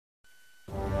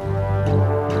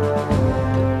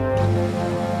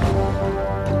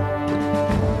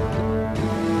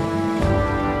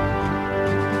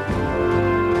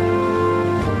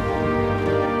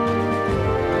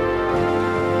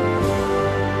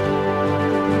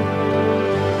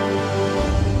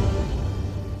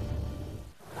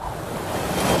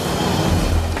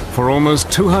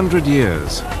almost 200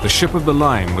 years, the ship of the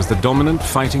line was the dominant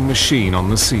fighting machine on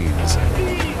the seas.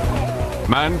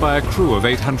 Manned by a crew of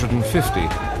 850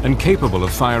 and capable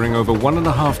of firing over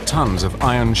 1.5 tons of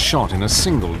iron shot in a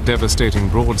single devastating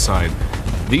broadside,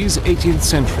 these 18th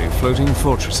century floating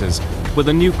fortresses were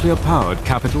the nuclear-powered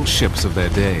capital ships of their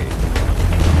day.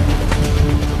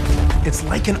 It's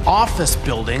like an office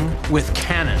building with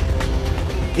cannon.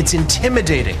 It's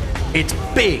intimidating, it's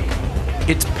big,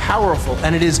 it's powerful,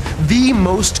 and it is the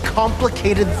most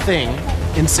complicated thing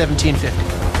in 1750.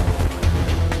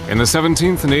 In the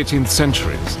 17th and 18th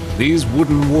centuries, these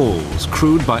wooden walls,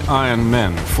 crewed by iron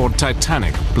men, fought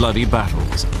titanic, bloody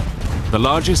battles. The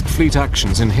largest fleet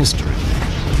actions in history.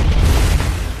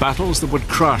 Battles that would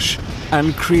crush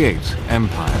and create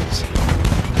empires.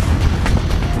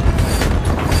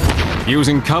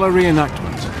 Using color reenactment,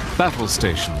 Battle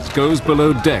Stations goes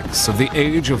below decks of the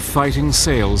age of fighting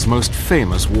sail's most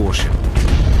famous warship.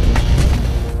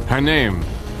 Her name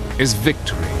is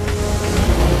Victory.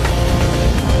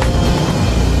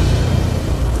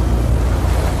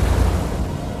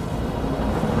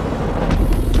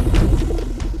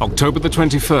 October the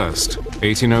 21st,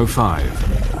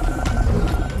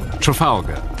 1805.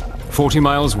 Trafalgar, 40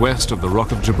 miles west of the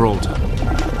Rock of Gibraltar.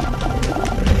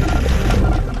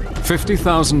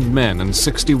 50,000 men and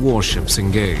 60 warships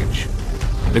engage.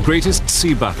 The greatest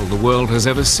sea battle the world has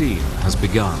ever seen has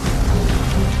begun.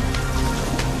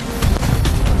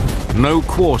 No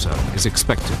quarter is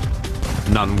expected.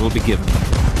 None will be given.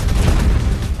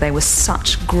 They were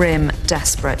such grim,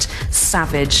 desperate,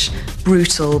 savage,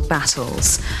 brutal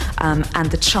battles. And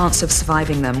the chance of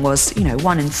surviving them was,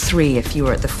 1 in 3 if you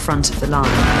were at the front of the line.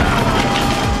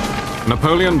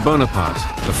 Napoleon Bonaparte,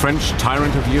 the French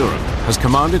tyrant of Europe, has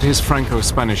commanded his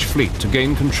Franco-Spanish fleet to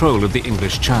gain control of the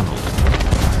English Channel.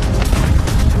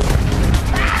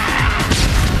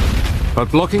 But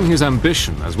blocking his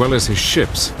ambition as well as his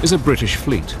ships is a British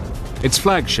fleet. Its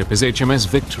flagship is HMS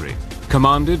Victory,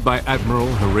 commanded by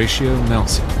Admiral Horatio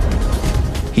Nelson.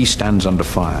 He stands under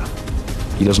fire.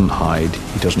 He doesn't hide,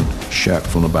 he doesn't shirk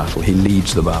from the battle, he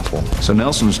leads the battle. So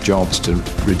Nelson's job is to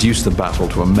reduce the battle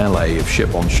to a melee of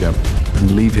ship on ship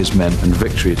and leave his men and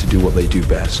Victory to do what they do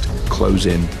best: close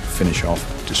in, finish off,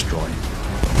 destroy.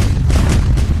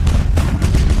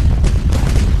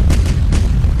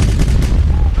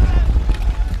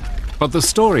 But the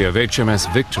story of HMS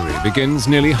Victory begins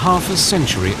nearly half a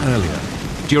century earlier,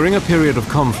 during a period of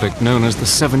conflict known as the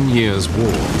 7 Years'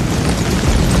 War.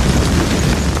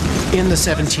 In the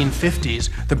 1750s,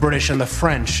 the British and the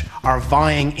French are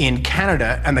vying in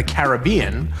Canada and the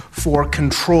Caribbean for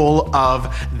control of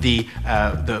the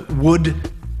wood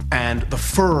and the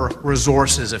fur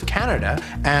resources of Canada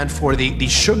and for the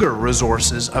sugar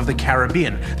resources of the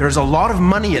Caribbean. There's a lot of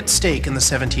money at stake in the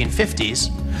 1750s,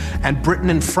 and Britain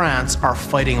and France are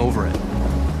fighting over it.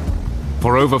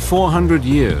 For over 400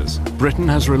 years, Britain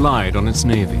has relied on its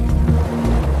navy.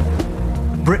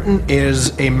 Britain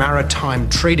is a maritime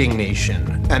trading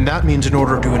nation, and that means in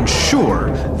order to ensure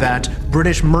that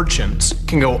British merchants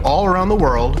can go all around the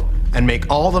world and make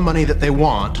all the money that they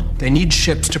want, they need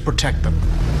ships to protect them.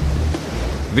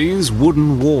 These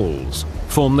wooden walls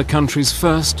form the country's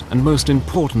first and most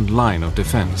important line of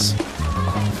defense.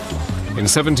 In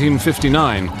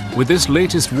 1759, with this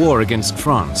latest war against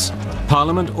France,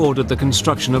 Parliament ordered the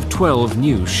construction of 12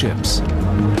 new ships.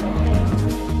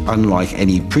 Unlike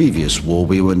any previous war,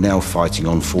 we were now fighting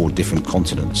on 4 different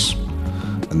continents,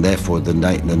 and therefore the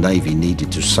Navy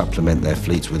needed to supplement their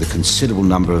fleets with a considerable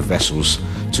number of vessels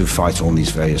to fight on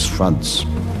these various fronts.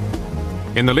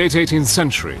 In the late 18th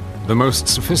century, the most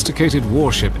sophisticated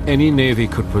warship any navy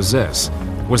could possess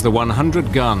was the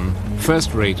 100-gun,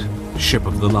 first-rate ship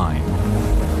of the line.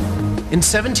 In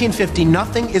 1750,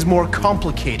 nothing is more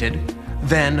complicated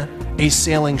than a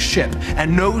sailing ship,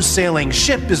 and no sailing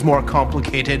ship is more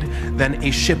complicated than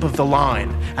a ship of the line.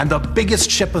 And the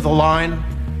biggest ship of the line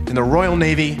in the Royal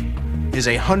Navy is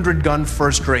a 100-gun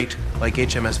first-rate like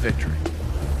HMS Victory.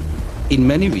 In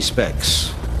many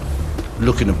respects,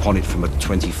 looking upon it from a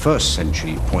 21st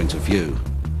century point of view,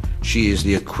 she is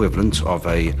the equivalent of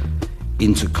an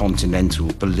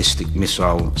intercontinental ballistic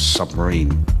missile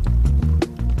submarine.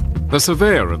 The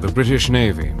surveyor of the British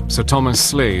Navy, Sir Thomas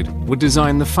Slade, would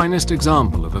design the finest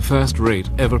example of a first-rate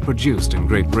ever produced in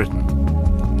Great Britain.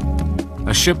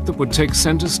 A ship that would take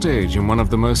center stage in one of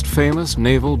the most famous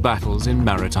naval battles in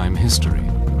maritime history.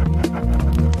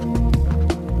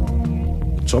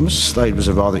 Thomas Slade was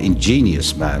a rather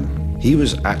ingenious man. He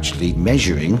was actually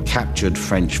measuring captured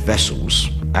French vessels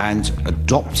and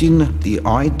adopting the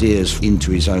ideas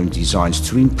into his own designs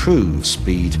to improve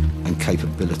speed and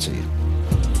capability.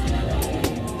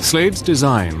 Slade's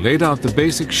design laid out the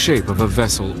basic shape of a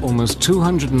vessel almost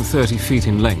 230 feet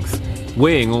in length,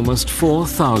 weighing almost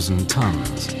 4,000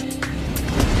 tons.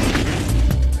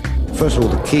 First of all,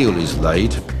 the keel is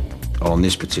laid on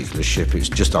this particular ship. It's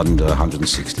just under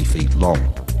 160 feet long.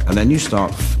 And then you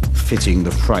start fitting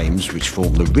the frames which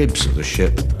form the ribs of the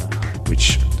ship,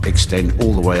 which extend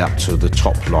all the way up to the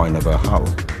top line of her hull.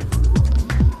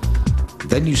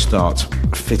 Then you start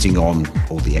fitting on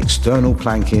all the external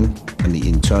planking and the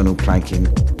internal planking.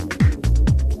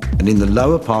 And in the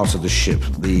lower part of the ship,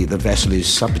 the vessel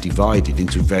is subdivided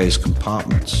into various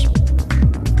compartments.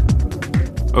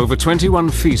 Over 21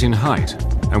 feet in height,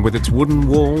 and with its wooden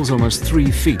walls almost 3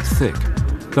 feet thick,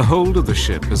 the hold of the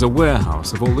ship is a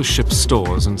warehouse of all the ship's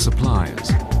stores and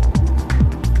supplies.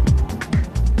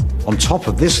 On top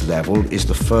of this level is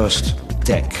the first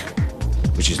deck,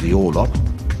 which is the orlop.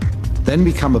 Then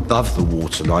we come above the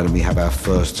waterline and we have our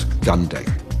first gun deck.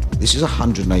 This is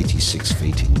 186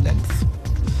 feet in length,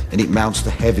 and it mounts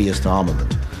the heaviest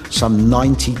armament, some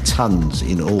 90 tons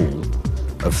in all,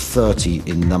 of 30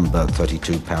 in number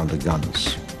 32-pounder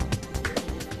guns.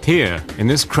 Here, in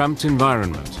this cramped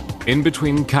environment, in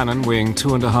between cannon weighing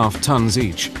 2.5 tons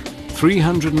each,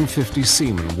 350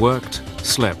 seamen worked,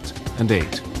 slept, and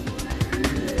ate.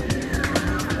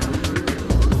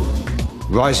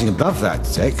 Rising above that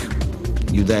deck,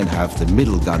 you then have the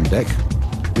middle gun deck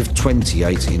with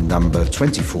 28 in number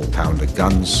 24-pounder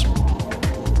guns.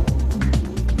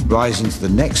 Rising to the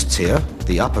next tier,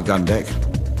 the upper gun deck,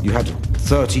 you had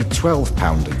 30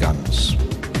 12-pounder guns.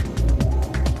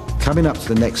 Coming up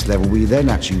to the next level, we then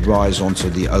actually rise onto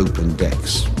the open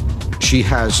decks. She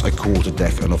has a quarter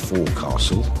deck and a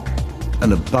forecastle,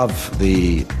 and above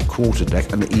the quarter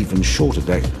deck, an even shorter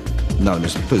deck known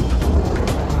as the poop.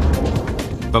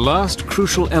 The last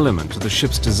crucial element of the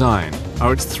ship's design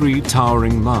are its 3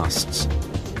 towering masts.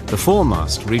 The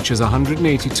foremast reaches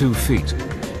 182 feet,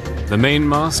 the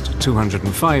mainmast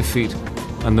 205 feet,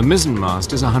 and the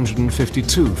mizzenmast is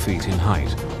 152 feet in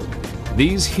height.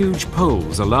 These huge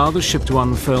poles allow the ship to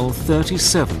unfurl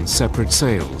 37 separate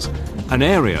sails, an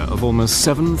area of almost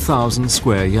 7,000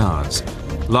 square yards,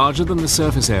 larger than the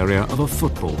surface area of a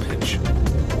football pitch.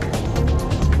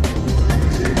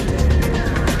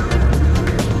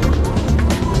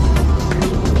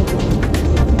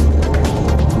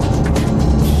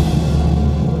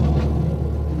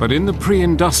 But in the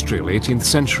pre-industrial 18th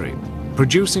century,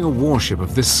 producing a warship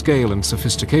of this scale and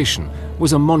sophistication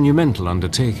was a monumental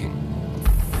undertaking.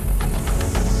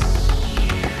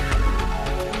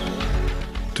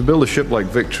 To build a ship like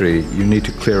Victory, you need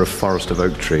to clear a forest of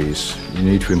oak trees. You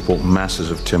need to import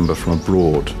masses of timber from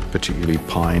abroad, particularly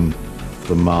pine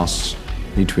for the masts.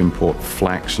 You need to import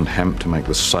flax and hemp to make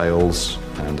the sails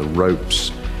and the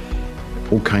ropes.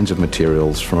 All kinds of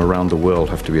materials from around the world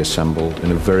have to be assembled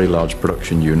in a very large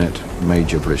production unit,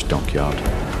 major British dockyard.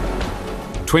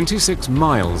 26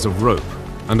 miles of rope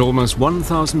and almost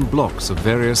 1,000 blocks of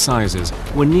various sizes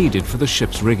were needed for the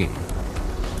ship's rigging.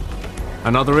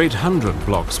 Another 800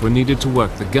 blocks were needed to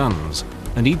work the guns,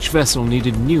 and each vessel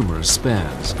needed numerous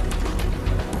spares.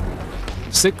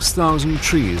 6,000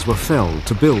 trees were felled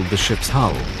to build the ship's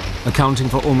hull, accounting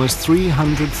for almost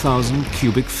 300,000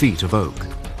 cubic feet of oak.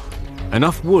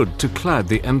 Enough wood to clad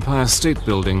the Empire State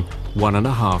Building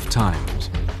 1.5 times.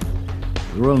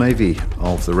 The Royal Navy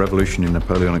of the Revolutionary and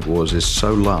Napoleonic Wars is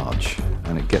so large,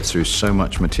 and it gets through so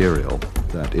much material,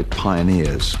 that it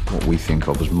pioneers what we think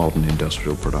of as modern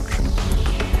industrial production.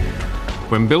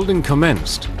 When building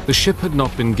commenced, the ship had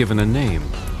not been given a name.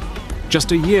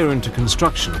 Just a year into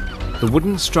construction, the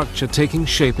wooden structure taking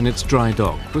shape in its dry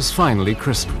dock was finally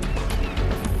christened.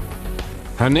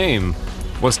 Her name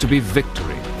was to be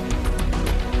Victory.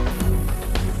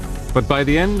 But by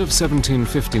the end of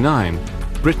 1759,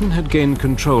 Britain had gained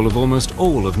control of almost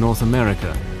all of North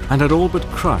America and had all but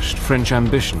crushed French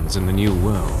ambitions in the New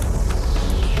World.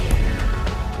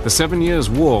 The 7 Years'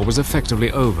 War was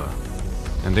effectively over,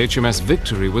 and HMS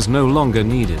Victory was no longer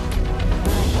needed.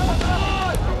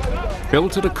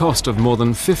 Built at a cost of more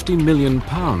than £50 million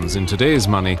in today's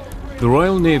money, the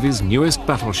Royal Navy's newest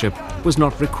battleship was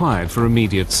not required for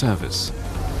immediate service.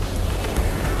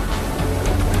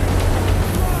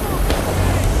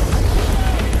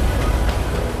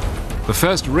 The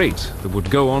first rate that would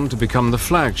go on to become the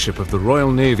flagship of the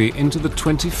Royal Navy into the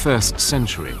 21st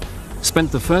century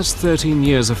spent the first 13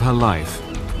 years of her life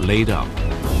laid up.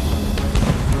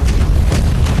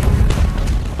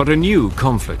 But a new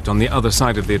conflict on the other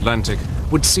side of the Atlantic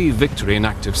would see Victory in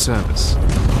active service.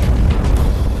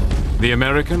 The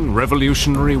American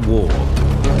Revolutionary War.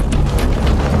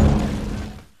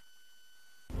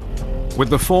 With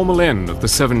the formal end of the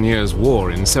 7 Years'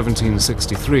 War in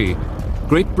 1763,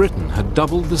 Great Britain had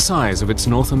doubled the size of its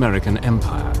North American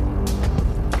empire.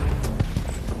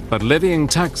 But levying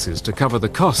taxes to cover the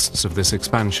costs of this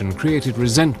expansion created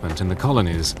resentment in the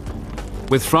colonies.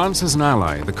 With France as an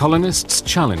ally, the colonists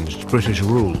challenged British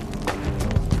rule.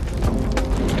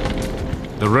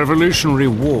 The Revolutionary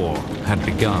War had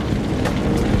begun.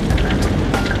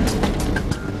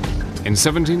 In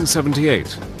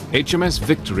 1778, HMS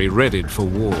Victory readied for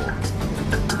war.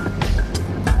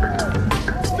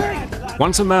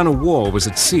 Once a man of war was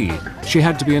at sea, she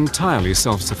had to be entirely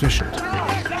self-sufficient.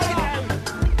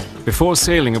 Before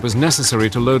sailing, it was necessary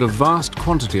to load a vast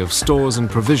quantity of stores and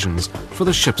provisions for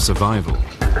the ship's survival.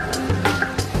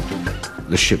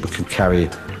 The ship could carry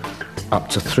up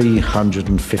to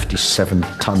 357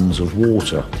 tons of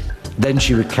water. Then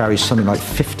she would carry something like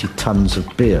 50 tons of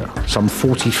beer, some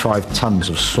 45 tons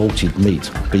of salted meat,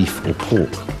 beef or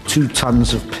pork, 2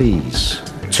 tons of peas,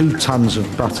 2 tons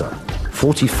of butter,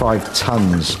 45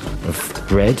 tons of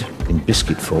bread in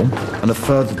biscuit form, and a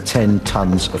further 10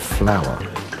 tons of flour.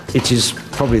 It is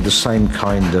probably the same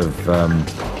kind of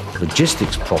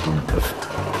logistics problem of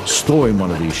storing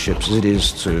one of these ships as it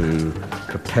is to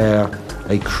prepare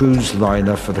a cruise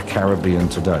liner for the Caribbean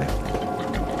today.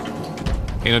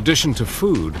 In addition to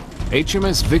food,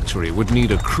 HMS Victory would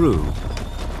need a crew.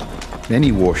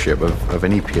 Any warship of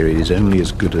any period is only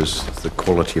as good as the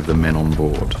quality of the men on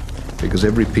board, because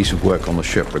every piece of work on the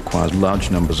ship requires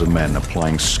large numbers of men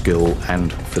applying skill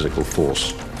and physical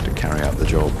force to carry out the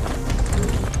job.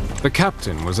 The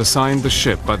captain was assigned the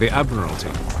ship by the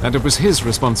Admiralty, and it was his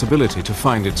responsibility to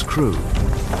find its crew.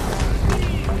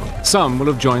 Some will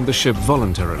have joined the ship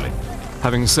voluntarily,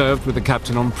 having served with the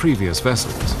captain on previous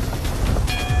vessels.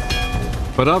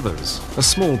 But others, a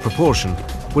small proportion,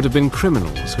 would have been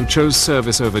criminals who chose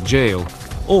service over jail,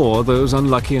 or those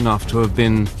unlucky enough to have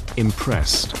been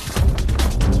impressed.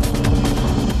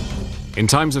 In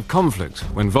times of conflict,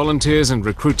 when volunteers and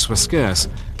recruits were scarce,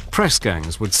 press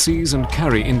gangs would seize and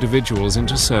carry individuals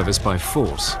into service by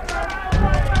force.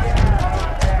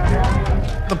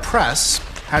 The press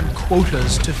had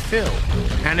quotas to fill,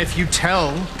 and if you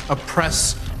tell a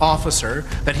press officer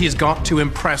that he's got to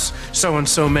impress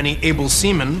so-and-so many able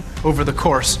seamen over the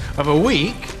course of a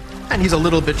week, and he's a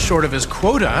little bit short of his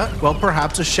quota, well,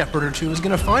 perhaps a shepherd or two is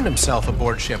going to find himself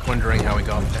aboard ship wondering how he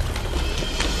got there.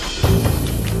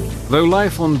 Though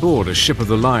life on board a ship of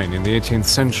the line in the 18th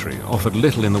century offered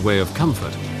little in the way of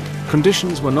comfort,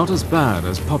 conditions were not as bad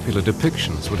as popular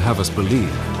depictions would have us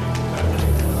believe.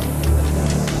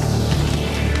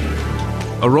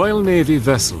 A Royal Navy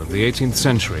vessel of the 18th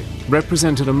century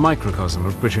represented a microcosm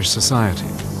of British society.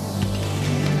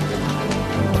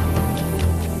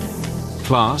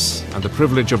 Class and the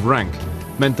privilege of rank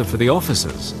meant that for the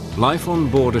officers, life on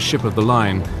board a ship of the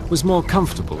line was more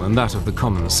comfortable than that of the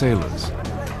common sailors.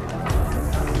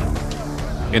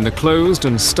 In the closed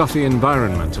and stuffy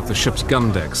environment of the ship's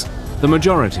gun decks, the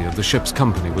majority of the ship's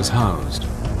company was housed.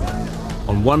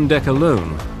 On one deck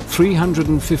alone,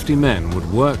 350 men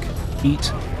would work,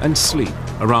 eat and sleep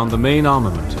around the main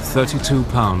armament of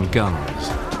 32-pound guns.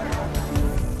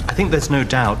 I think there's no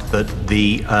doubt that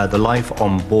the life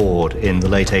on board in the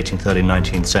late 18th, early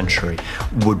 19th century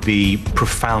would be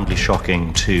profoundly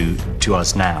shocking to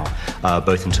us now,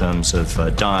 both in terms of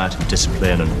diet and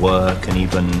discipline and work, and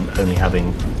even only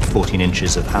having 14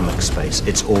 inches of hammock space.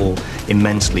 It's all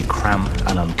immensely cramped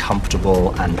and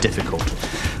uncomfortable and difficult,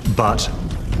 but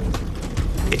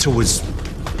it's always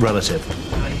relative.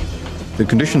 The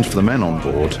conditions for the men on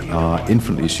board are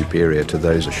infinitely superior to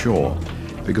those ashore,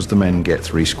 because the men get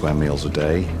 3 square meals a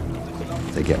day,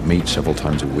 they get meat several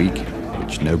times a week,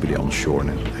 which nobody on shore in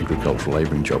an agricultural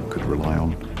labouring job could rely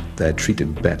on. They're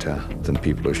treated better than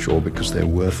people ashore because they're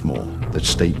worth more. The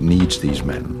state needs these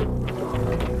men.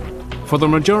 For the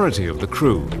majority of the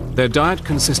crew, their diet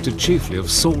consisted chiefly of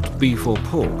salt beef or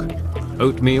pork,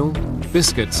 oatmeal,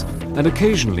 biscuits, and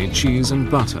occasionally cheese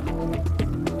and butter.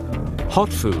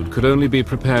 Hot food could only be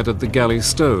prepared at the galley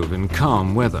stove in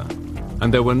calm weather,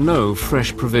 and there were no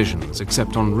fresh provisions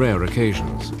except on rare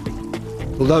occasions.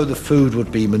 Although the food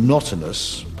would be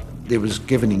monotonous, it was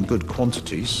given in good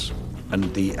quantities,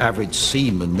 and the average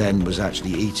seaman then was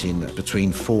actually eating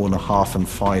between 4,500 and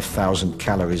 5,000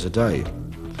 calories a day.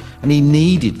 And he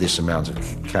needed this amount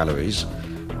of calories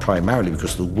primarily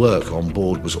because the work on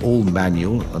board was all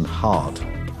manual and hard.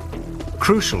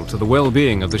 Crucial to the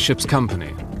well-being of the ship's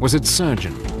company was its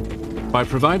surgeon. By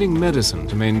providing medicine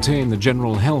to maintain the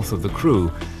general health of the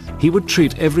crew, he would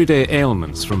treat everyday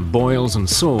ailments from boils and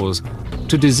sores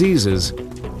to diseases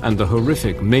and the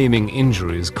horrific maiming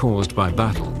injuries caused by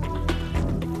battle.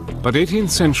 But 18th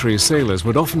century sailors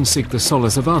would often seek the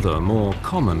solace of other, more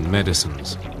common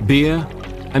medicines, beer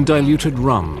and diluted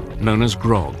rum, known as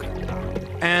grog.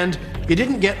 And you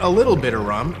didn't get a little bit of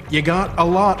rum, you got a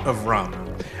lot of rum.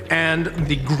 And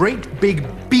the great big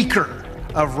beaker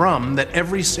of rum that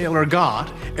every sailor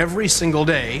got every single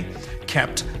day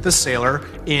kept the sailor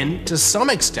in, to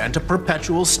some extent, a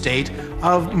perpetual state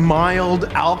of mild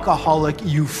alcoholic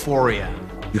euphoria.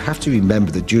 You have to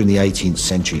remember that during the 18th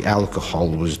century, alcohol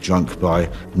was drunk by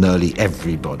nearly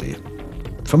everybody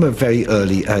from a very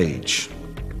early age.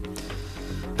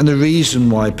 And the reason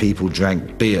why people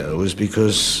drank beer was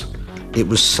because it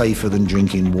was safer than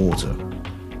drinking water.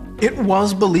 It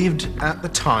was believed at the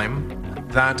time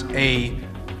that a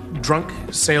drunk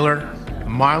sailor, a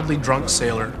mildly drunk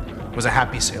sailor, was a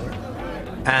happy sailor,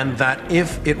 and that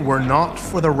if it were not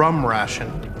for the rum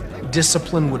ration,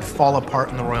 discipline would fall apart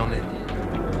in the Royal Navy.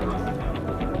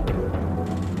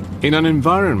 In an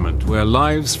environment where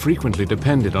lives frequently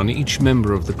depended on each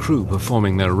member of the crew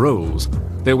performing their roles,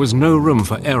 there was no room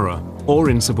for error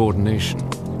or insubordination.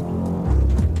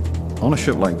 On a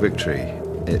ship like Victory,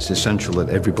 it's essential that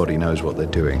everybody knows what they're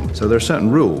doing. So there are certain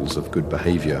rules of good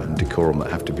behavior and decorum that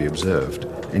have to be observed.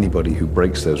 Anybody who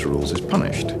breaks those rules is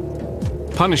punished.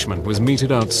 Punishment was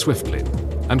meted out swiftly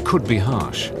and could be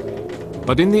harsh.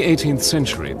 But in the 18th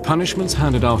century, punishments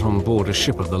handed out on board a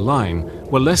ship of the line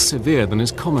were less severe than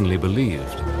is commonly believed.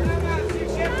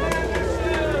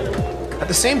 At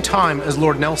the same time as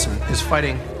Lord Nelson is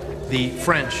fighting the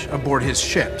French aboard his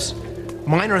ships,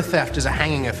 minor theft is a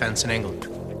hanging offense in England.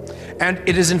 And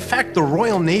it is in fact the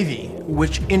Royal Navy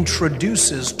which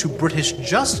introduces to British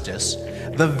justice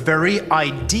the very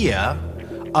idea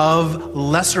of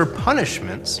lesser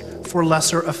punishments for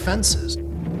lesser offenses.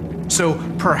 So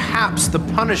perhaps the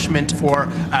punishment for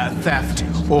theft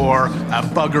or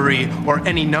buggery or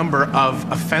any number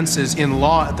of offenses in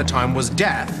law at the time was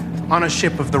death. On a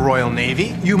ship of the Royal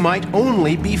Navy, you might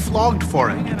only be flogged for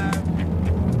it.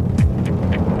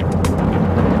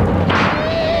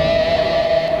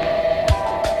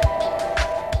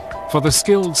 For the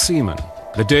skilled seaman,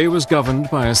 the day was governed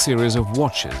by a series of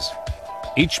watches.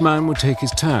 Each man would take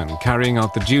his turn carrying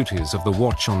out the duties of the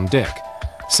watch on deck,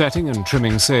 setting and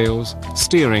trimming sails,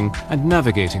 steering and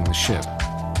navigating the ship.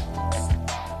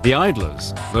 The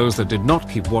idlers, those that did not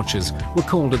keep watches, were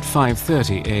called at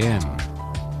 5:30 a.m.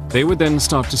 They would then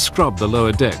start to scrub the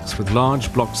lower decks with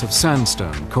large blocks of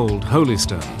sandstone called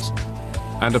holystones.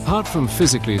 And apart from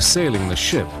physically sailing the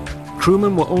ship,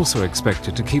 crewmen were also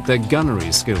expected to keep their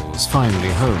gunnery skills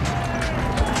finely honed.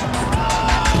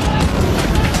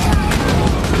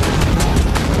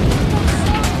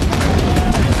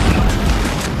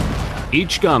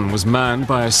 Each gun was manned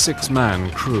by a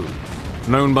 6-man crew,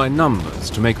 known by numbers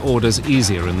to make orders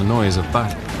easier in the noise of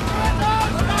battle.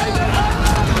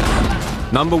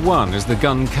 Number 1 is the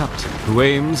gun captain, who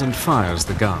aims and fires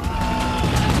the gun.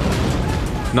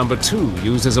 Number 2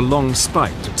 uses a long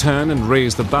spike to turn and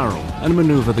raise the barrel and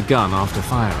maneuver the gun after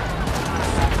firing.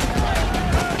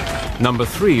 Number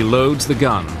 3 loads the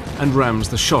gun and rams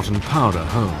the shot and powder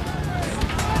home.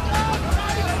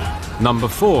 Number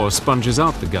 4 sponges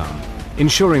out the gun,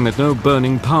 ensuring that no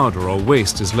burning powder or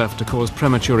waste is left to cause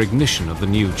premature ignition of the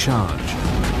new charge.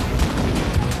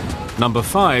 Number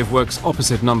 5 works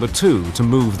opposite number 2 to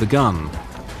move the gun,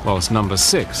 whilst number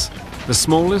 6, the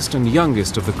smallest and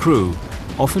youngest of the crew,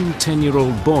 often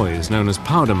 10-year-old boys known as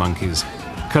powder monkeys,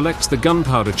 collects the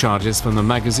gunpowder charges from the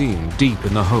magazine deep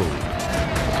in the hold.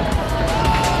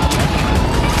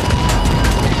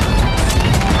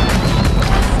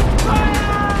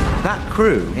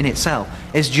 Crew in itself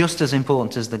is just as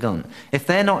important as the gun. If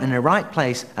they're not in the right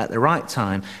place at the right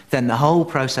time, then the whole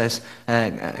process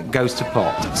goes to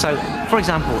pot. So, for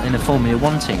example, in a Formula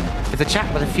 1 team, if the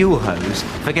chap with a fuel hose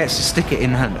forgets to stick it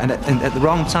in and at the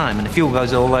wrong time and the fuel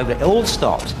goes all over, it all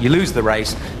stops. You lose the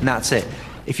race and that's it.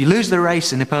 If you lose the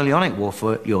race in Napoleonic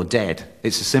warfare, you're dead.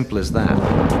 It's as simple as that.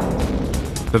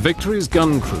 The Victory's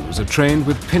gun crews are trained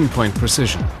with pinpoint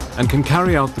precision and can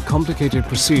carry out the complicated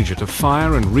procedure to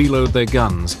fire and reload their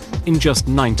guns in just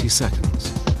 90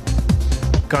 seconds.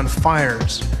 Gun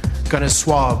fires, gun is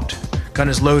swabbed, gun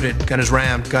is loaded, gun is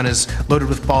rammed, gun is loaded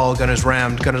with ball, gun is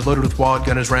rammed, gun is loaded with wad,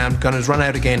 gun is rammed, gun is run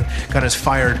out again, gun is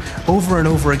fired, over and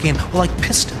over again, like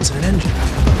pistons in an engine.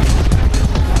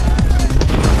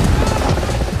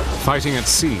 Fighting at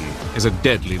sea is a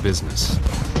deadly business.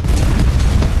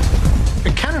 A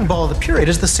cannonball of the period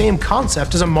is the same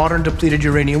concept as a modern depleted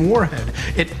uranium warhead.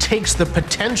 It takes the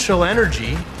potential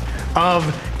energy of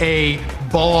a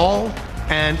ball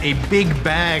and a big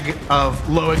bag of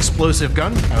low explosive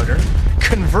gunpowder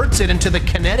converts it into the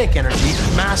kinetic energy.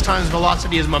 Mass times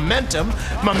velocity is momentum.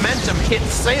 Momentum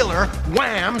hits sailor.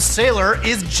 Wham! Sailor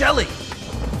is jelly.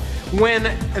 When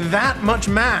that much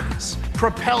mass,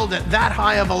 propelled at that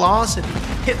high a velocity,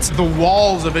 hits the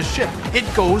walls of a ship, it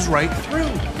goes right through.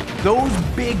 Those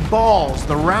big balls,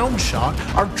 the round shot,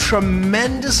 are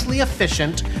tremendously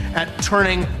efficient at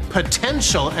turning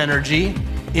potential energy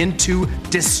into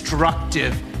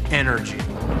destructive energy.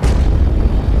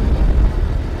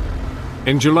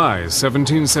 In July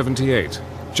 1778,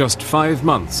 just 5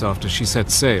 months after she set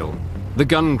sail, the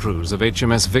gun crews of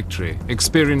HMS Victory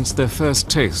experienced their first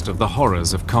taste of the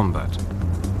horrors of combat.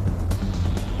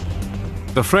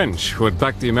 The French, who had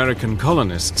backed the American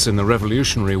colonists in the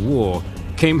Revolutionary War,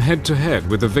 came head-to-head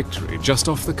with the Victory just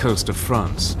off the coast of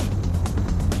France.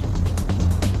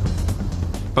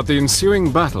 But the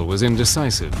ensuing battle was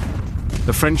indecisive,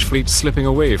 the French fleet slipping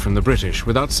away from the British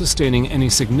without sustaining any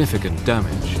significant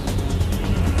damage.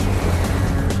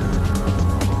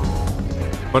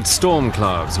 But storm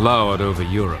clouds lowered over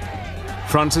Europe.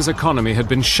 France's economy had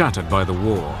been shattered by the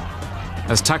war.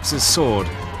 As taxes soared,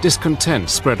 discontent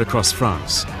spread across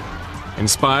France.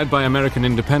 Inspired by American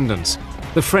independence,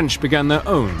 the French began their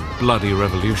own bloody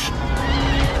revolution.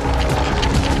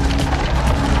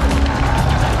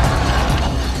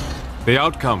 The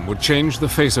outcome would change the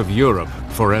face of Europe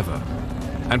forever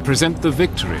and present the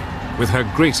Victory with her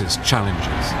greatest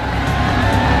challenges.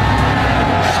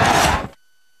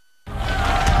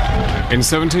 In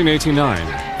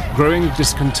 1789, growing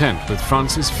discontent with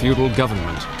France's feudal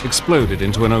government exploded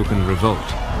into an open revolt.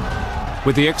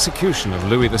 With the execution of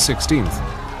Louis XVI,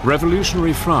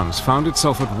 revolutionary France found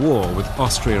itself at war with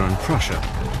Austria and Prussia,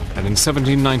 and in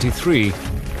 1793,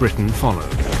 Britain followed.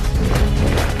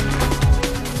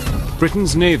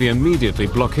 Britain's navy immediately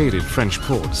blockaded French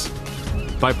ports.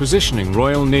 By positioning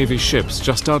Royal Navy ships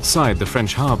just outside the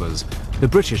French harbours, the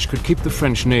British could keep the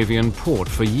French navy in port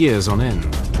for years on end.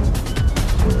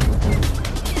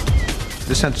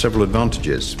 This had several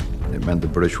advantages. It meant the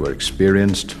British were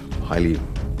experienced, highly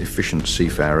efficient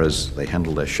seafarers. They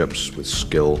handled their ships with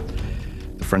skill.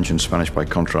 The French and Spanish, by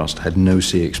contrast, had no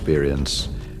sea experience,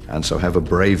 and so however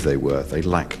brave they were, they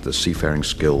lacked the seafaring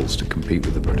skills to compete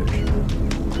with the British.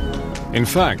 In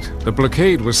fact, the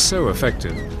blockade was so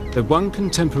effective that one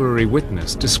contemporary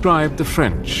witness described the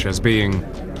French as being,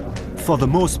 for the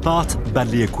most part,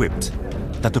 badly equipped,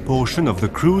 that a portion of the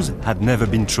crews had never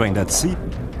been trained at sea,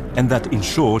 and that, in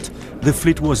short, the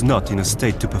fleet was not in a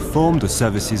state to perform the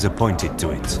services appointed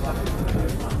to it.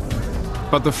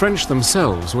 But the French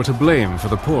themselves were to blame for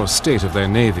the poor state of their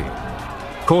navy.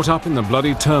 Caught up in the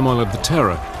bloody turmoil of the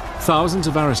Terror, thousands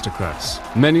of aristocrats,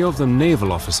 many of them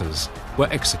naval officers, were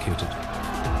executed.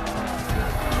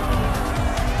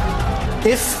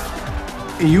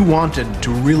 If you wanted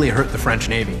to really hurt the French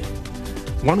Navy,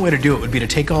 one way to do it would be to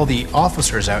take all the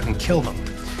officers out and kill them.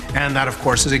 And that, of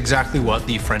course, is exactly what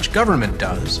the French government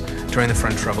does during the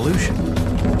French Revolution.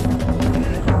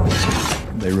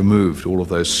 They removed all of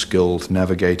those skilled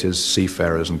navigators,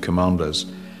 seafarers, and commanders,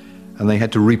 and they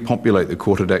had to repopulate the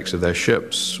quarterdecks of their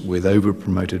ships with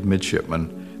over-promoted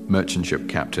midshipmen, merchant ship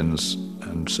captains,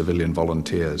 and civilian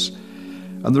volunteers.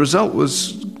 And the result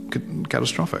was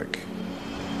catastrophic.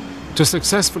 To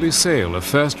successfully sail a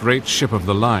first-rate ship of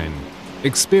the line,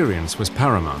 experience was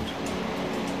paramount.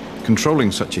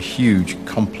 Controlling such a huge,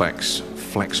 complex,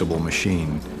 flexible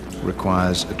machine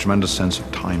requires a tremendous sense of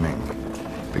timing,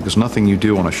 because nothing you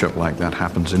do on a ship like that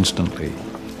happens instantly.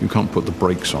 You can't put the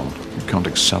brakes on, you can't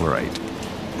accelerate.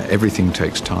 Everything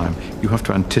takes time. You have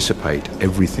to anticipate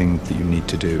everything that you need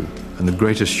to do. And the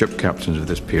greatest ship captains of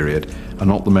this period are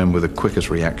not the men with the quickest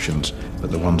reactions,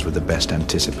 but the ones with the best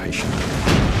anticipation.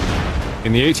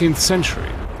 In the 18th century,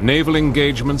 naval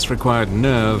engagements required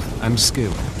nerve and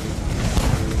skill.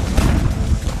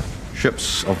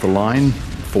 Ships of the line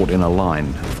fought in a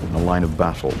line of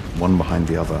battle, one behind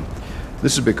the other.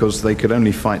 This is because they could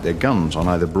only fight their guns on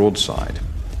either broadside,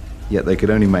 yet they could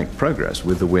only make progress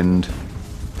with the wind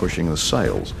pushing the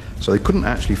sails, so they couldn't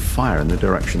actually fire in the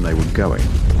direction they were going.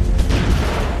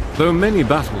 Though many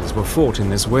battles were fought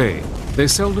in this way, they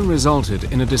seldom resulted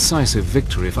in a decisive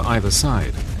victory for either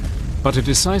side. But a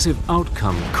decisive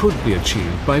outcome could be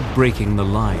achieved by breaking the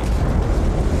line.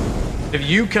 If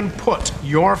you can put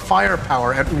your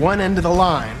firepower at one end of the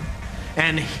line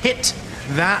and hit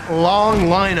that long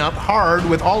line up hard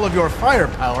with all of your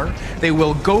firepower, they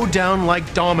will go down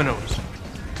like dominoes.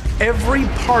 Every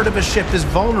part of a ship is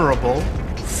vulnerable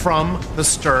from the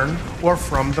stern or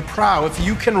from the prow. If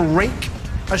you can rake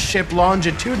a ship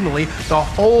longitudinally, the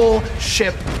whole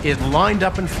ship is lined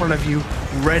up in front of you,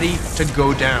 ready to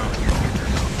go down.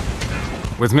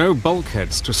 With no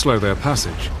bulkheads to slow their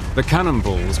passage, the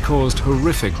cannonballs caused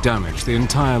horrific damage the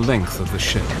entire length of the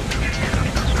ship.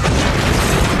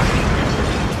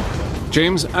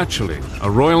 James Atcherley, a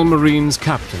Royal Marines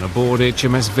captain aboard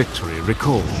HMS Victory,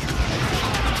 recalled.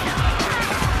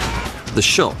 The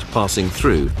shot passing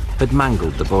through had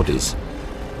mangled the bodies.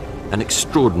 An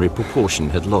extraordinary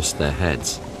proportion had lost their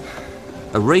heads.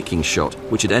 A raking shot,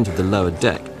 which had entered the lower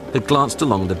deck, had glanced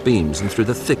along the beams and through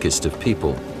the thickest of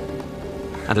people.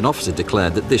 And an officer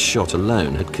declared that this shot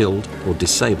alone had killed or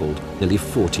disabled nearly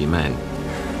 40 men.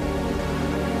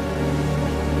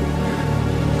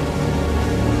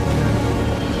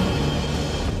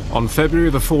 On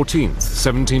February the 14th,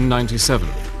 1797,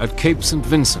 at Cape St.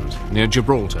 Vincent, near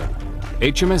Gibraltar,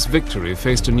 HMS Victory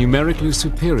faced a numerically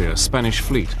superior Spanish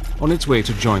fleet on its way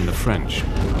to join the French.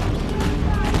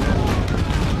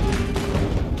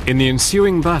 In the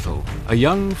ensuing battle, a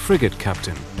young frigate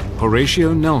captain,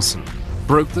 Horatio Nelson,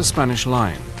 broke the Spanish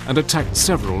line and attacked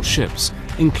several ships,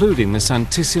 including the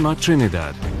Santissima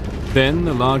Trinidad, then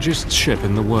the largest ship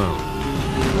in the world.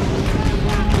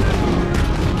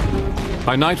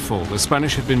 By nightfall, the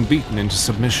Spanish had been beaten into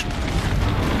submission.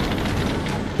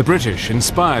 The British,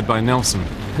 inspired by Nelson,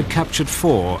 had captured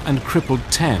 4 and crippled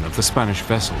 10 of the Spanish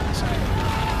vessels.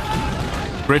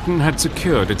 Britain had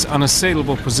secured its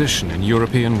unassailable position in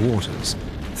European waters,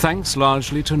 thanks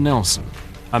largely to Nelson,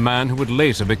 a man who would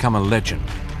later become a legend.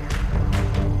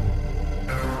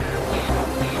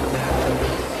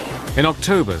 In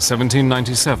October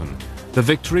 1797, the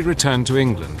Victory returned to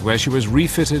England, where she was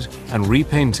refitted and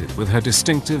repainted with her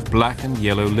distinctive black and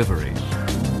yellow livery.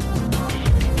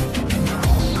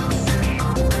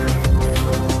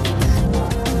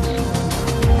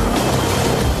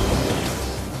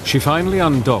 She finally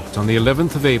undocked on the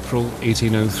 11th of April,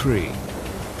 1803.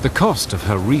 The cost of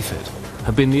her refit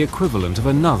had been the equivalent of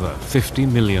another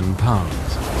 £50 million.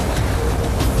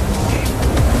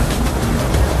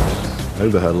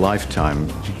 Over her lifetime,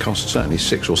 it cost certainly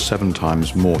 6 or 7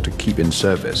 times more to keep in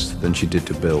service than she did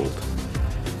to build.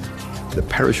 The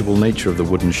perishable nature of the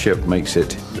wooden ship makes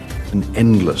it an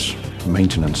endless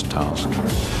maintenance task.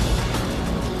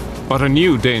 But a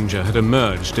new danger had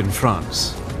emerged in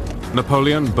France: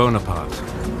 Napoleon Bonaparte.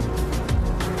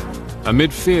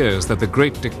 Amid fears that the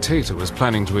great dictator was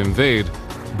planning to invade,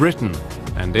 Britain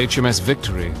and HMS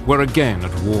Victory were again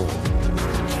at war.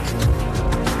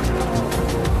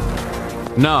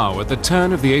 Now, at the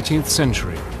turn of the 18th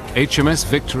century, HMS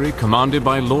Victory, commanded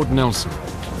by Lord Nelson,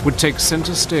 would take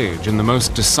center stage in the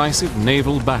most decisive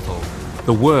naval battle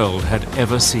the world had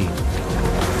ever seen.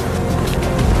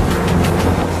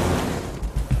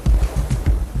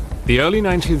 The early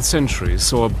 19th century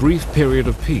saw a brief period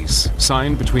of peace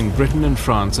signed between Britain and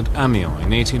France at Amiens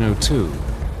in 1802,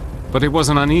 but it was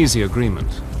an uneasy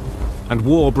agreement, and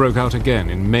war broke out again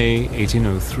in May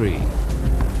 1803.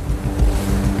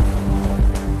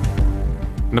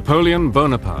 Napoleon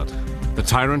Bonaparte, the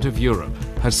tyrant of Europe,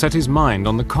 had set his mind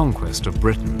on the conquest of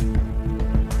Britain.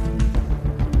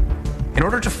 In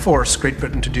order to force Great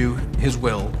Britain to do his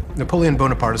will, Napoleon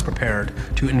Bonaparte is prepared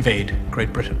to invade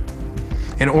Great Britain.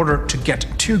 In order to get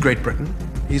to Great Britain,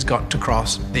 he's got to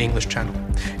cross the English Channel.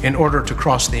 In order to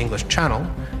cross the English Channel,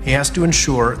 he has to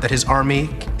ensure that his army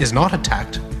is not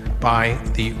attacked by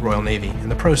the Royal Navy in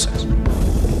the process.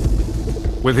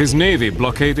 With his navy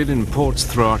blockaded in ports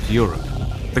throughout Europe,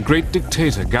 the great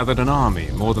dictator gathered an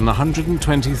army more than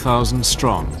 120,000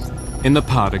 strong in the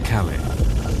Pas de Calais.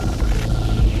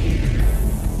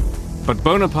 But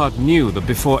Bonaparte knew that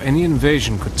before any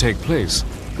invasion could take place,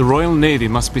 the Royal Navy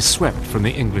must be swept from the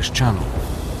English Channel.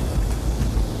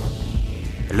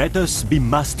 Let us be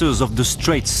masters of the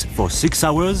Straits for 6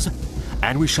 hours,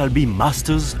 and we shall be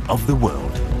masters of the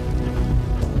world.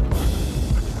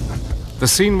 The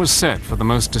scene was set for the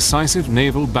most decisive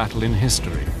naval battle in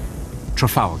history,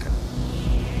 Trafalgar.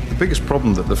 The biggest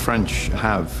problem that the French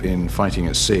have in fighting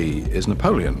at sea is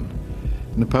Napoleon.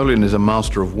 Napoleon is a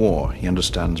master of war. He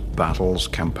understands battles,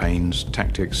 campaigns,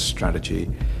 tactics,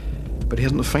 strategy, but he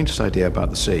hasn't the faintest idea about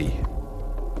the sea.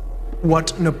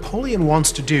 What Napoleon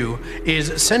wants to do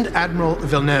is send Admiral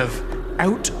Villeneuve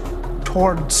out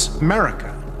towards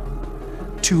America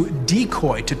to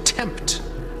decoy, to tempt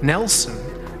Nelson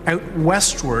out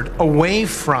westward away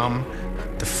from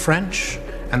the French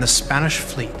and the Spanish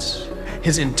fleets.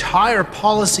 His entire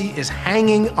policy is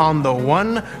hanging on the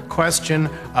one question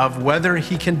of whether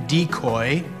he can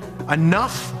decoy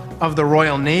enough of the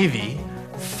Royal Navy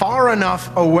far enough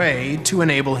away to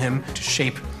enable him to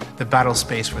shape the battle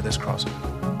space for this crossing.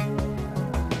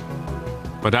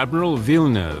 But Admiral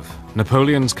Villeneuve,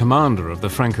 Napoleon's commander of the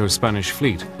Franco-Spanish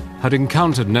fleet, had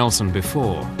encountered Nelson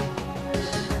before.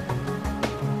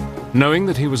 Knowing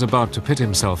that he was about to pit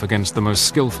himself against the most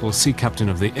skillful sea captain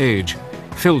of the age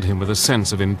filled him with a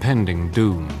sense of impending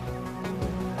doom.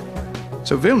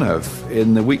 So Villeneuve,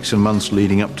 in the weeks and months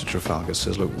leading up to Trafalgar,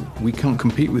 says, look, we can't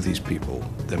compete with these people.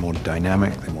 They're more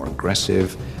dynamic, they're more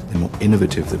aggressive, they're more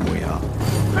innovative than we are.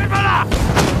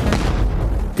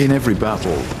 In every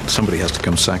battle, somebody has to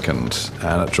come second,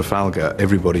 and at Trafalgar,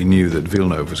 everybody knew that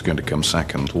Villeneuve was going to come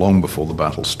second long before the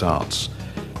battle starts.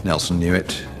 Nelson knew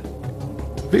it.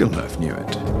 Villeneuve knew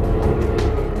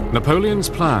it. Napoleon's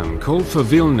plan called for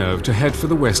Villeneuve to head for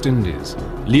the West Indies,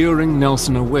 luring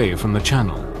Nelson away from the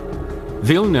Channel.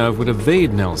 Villeneuve would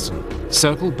evade Nelson,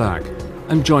 circle back,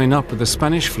 and join up with the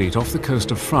Spanish fleet off the coast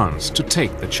of France to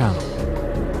take the Channel.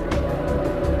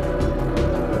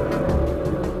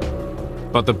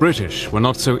 But the British were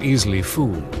not so easily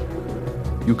fooled.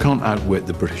 You can't outwit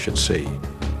the British at sea.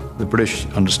 The British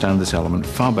understand this element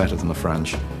far better than the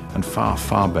French, and far,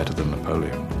 far better than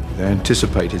Napoleon. They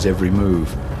anticipate his every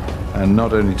move. And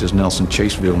not only does Nelson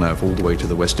chase Villeneuve all the way to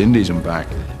the West Indies and back,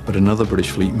 but another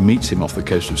British fleet meets him off the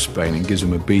coast of Spain and gives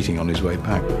him a beating on his way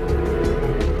back.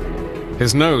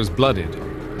 His nose blooded,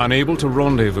 unable to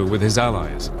rendezvous with his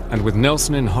allies, and with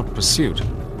Nelson in hot pursuit,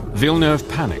 Villeneuve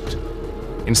panicked.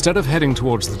 Instead of heading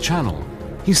towards the Channel,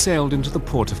 he sailed into the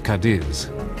port of Cadiz.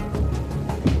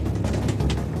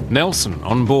 Nelson,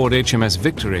 on board HMS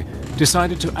Victory,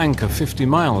 decided to anchor 50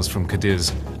 miles from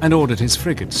Cadiz and ordered his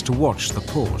frigates to watch the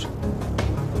port.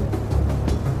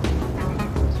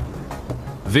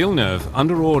 Villeneuve,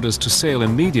 under orders to sail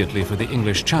immediately for the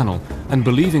English Channel and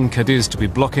believing Cadiz to be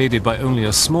blockaded by only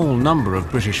a small number of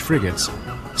British frigates,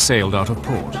 sailed out of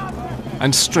port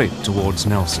and straight towards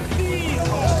Nelson.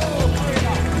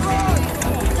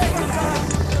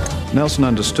 Nelson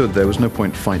understood there was no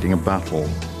point fighting a battle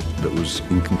that was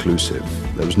inconclusive.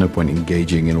 There was no point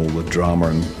engaging in all the drama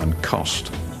and cost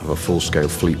of a full-scale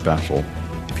fleet battle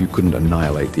if you couldn't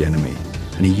annihilate the enemy.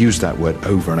 And he used that word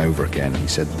over and over again. He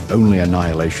said, only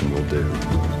annihilation will do.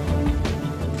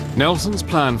 Nelson's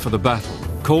plan for the battle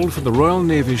called for the Royal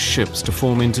Navy's ships to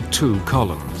form into two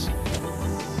columns.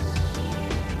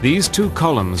 These two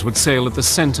columns would sail at the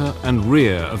center and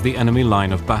rear of the enemy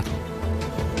line of battle.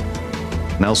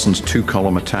 Nelson's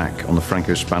two-column attack on the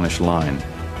Franco-Spanish line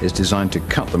is designed to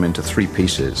cut them into three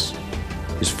pieces.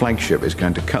 His flagship is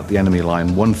going to cut the enemy line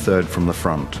 1/3 from the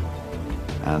front.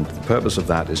 And the purpose of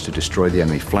that is to destroy the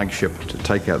enemy flagship, to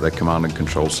take out their command and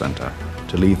control center,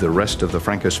 to leave the rest of the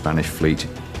Franco-Spanish fleet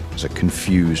as a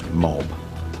confused mob.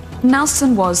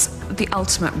 Nelson was the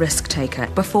ultimate risk taker.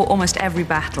 Before almost every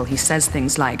battle, he says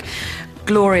things like,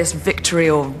 glorious victory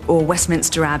or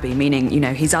Westminster Abbey, meaning, you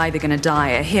know, he's either going to die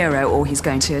a hero or he's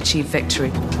going to achieve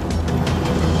victory.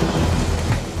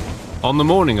 On the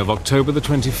morning of October the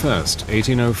 21st,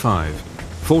 1805,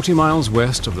 40 miles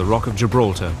west of the Rock of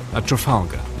Gibraltar at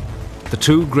Trafalgar, the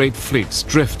two great fleets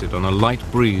drifted on a light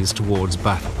breeze towards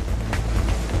battle.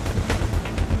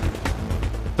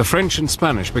 The French and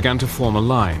Spanish began to form a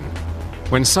line,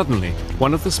 when suddenly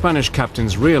one of the Spanish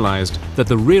captains realized that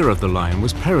the rear of the line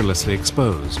was perilously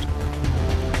exposed.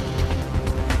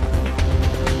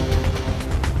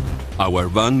 Our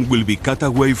van will be cut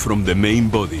away from the main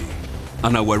body,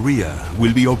 and our rear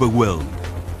will be overwhelmed.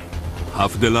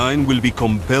 Half the line will be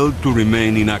compelled to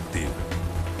remain inactive.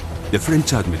 The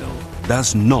French admiral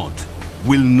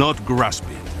will not grasp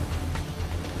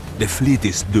it. The fleet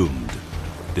is doomed.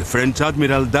 The French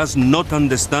admiral does not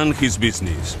understand his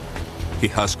business. He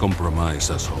has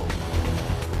compromised us all.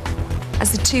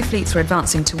 As the two fleets were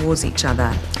advancing towards each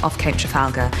other off Cape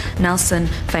Trafalgar, Nelson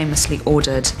famously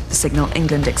ordered the signal,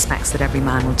 "England expects that every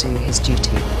man will do his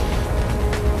duty."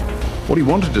 What he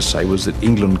wanted to say was that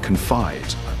England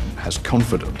confides, has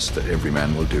confidence that every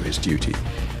man will do his duty.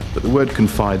 But the word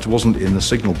confides wasn't in the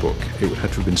signal book. It would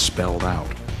have to have been spelled out.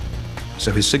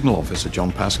 So his signal officer,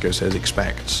 John Pascoe, says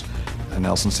expects. And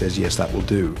Nelson says, yes, that will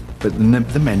do. But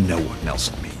the men know what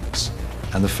Nelson means.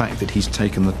 And the fact that he's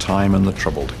taken the time and the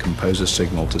trouble to compose a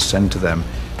signal to send to them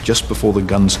just before the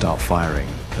guns start firing,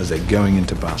 as they're going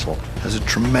into battle, has a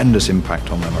tremendous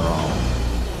impact on their morale.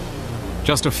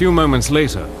 Just a few moments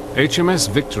later, HMS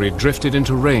Victory drifted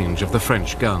into range of the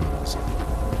French guns.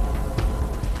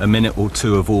 A minute or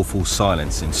two of awful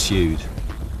silence ensued.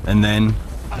 And then,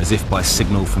 as if by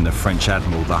signal from the French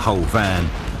admiral, the whole van,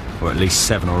 or at least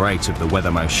 7 or 8 of the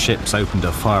weathermost ships, opened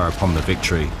a fire upon the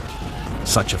Victory.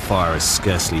 Such a fire has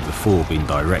scarcely before been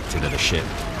directed at a ship.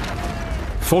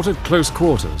 Fought at close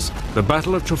quarters, the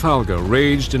Battle of Trafalgar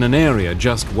raged in an area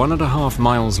just 1.5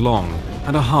 miles long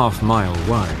and a half mile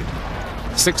wide.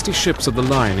 60 ships of the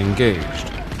line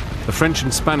engaged, the French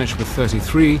and Spanish with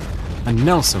 33, and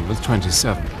Nelson with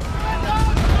 27.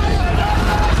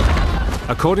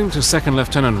 According to Second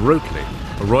Lieutenant Roteley,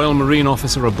 a Royal Marine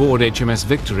officer aboard HMS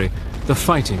Victory, the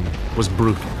fighting was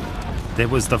brutal. There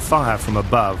was the fire from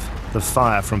above, the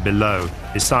fire from below,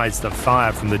 besides the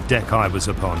fire from the deck I was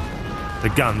upon. The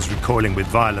guns recoiling with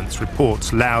violence,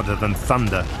 reports louder than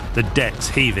thunder, the decks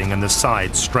heaving and the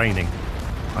sides straining.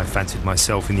 I fancied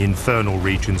myself in the infernal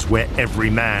regions where every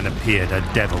man appeared a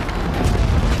devil.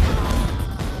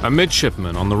 A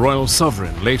midshipman on the Royal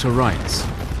Sovereign later writes,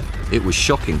 "It was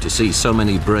shocking to see so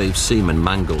many brave seamen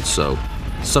mangled so.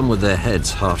 Some with their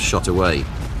heads half shot away,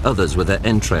 others with their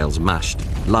entrails mashed,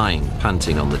 lying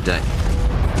panting on the deck."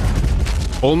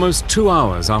 Almost 2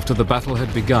 hours after the battle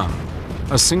had begun,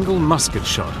 a single musket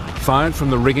shot fired from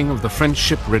the rigging of the French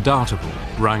ship Redoutable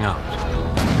rang out.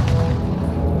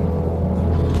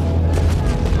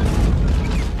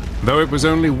 Though it was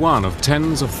only one of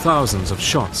tens of thousands of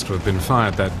shots to have been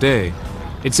fired that day,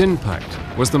 its impact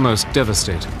was the most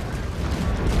devastating.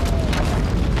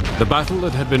 The battle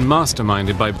that had been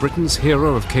masterminded by Britain's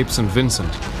hero of Cape St.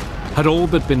 Vincent had all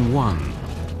but been won,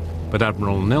 but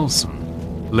Admiral Nelson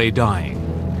lay dying.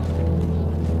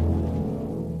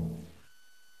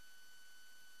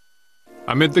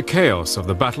 Amid the chaos of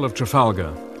the Battle of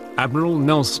Trafalgar, Admiral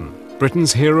Nelson,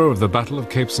 Britain's hero of the Battle of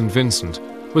Cape St. Vincent,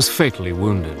 was fatally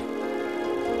wounded.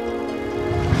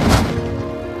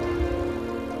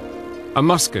 A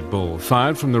musket ball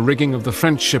fired from the rigging of the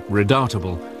French ship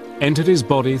Redoutable entered his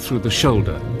body through the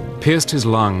shoulder, pierced his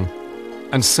lung,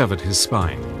 and severed his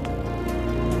spine.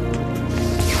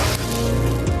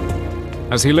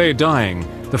 As he lay dying,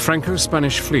 the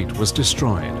Franco-Spanish fleet was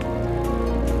destroyed.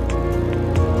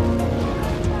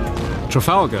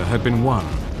 Trafalgar had been won,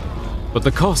 but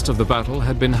the cost of the battle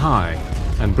had been high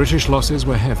and British losses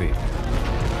were heavy.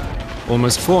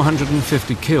 Almost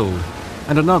 450 killed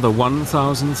and another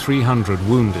 1,300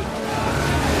 wounded.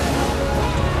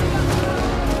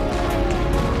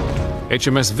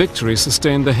 HMS Victory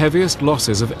sustained the heaviest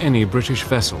losses of any British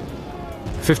vessel.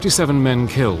 57 men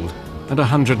killed and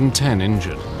 110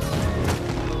 injured.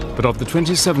 But of the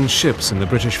 27 ships in the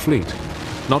British fleet,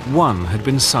 not one had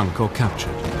been sunk or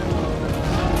captured.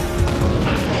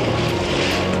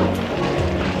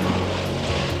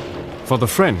 For the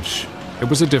French, it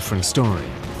was a different story.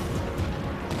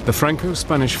 The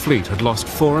Franco-Spanish fleet had lost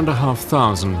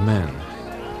 4,500 men.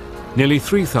 Nearly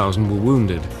 3,000 were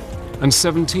wounded, and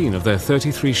 17 of their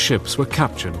 33 ships were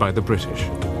captured by the British.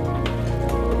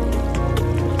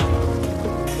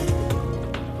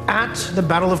 At the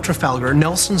Battle of Trafalgar,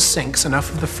 Nelson sinks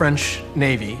enough of the French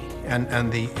Navy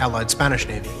and the Allied Spanish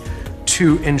Navy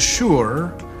to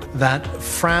ensure that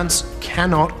France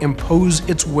cannot impose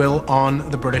its will on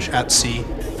the British at sea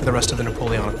for the rest of the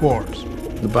Napoleonic Wars.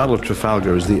 The Battle of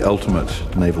Trafalgar is the ultimate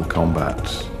naval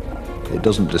combat. It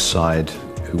doesn't decide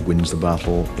who wins the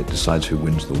battle, it decides who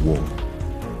wins the war.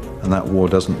 And that war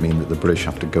doesn't mean that the British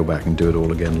have to go back and do it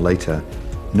all again later.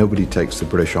 Nobody takes the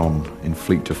British on in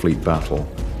fleet-to-fleet battle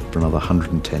for another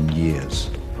 110 years.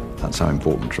 That's how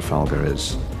important Trafalgar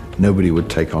is. Nobody would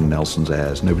take on Nelson's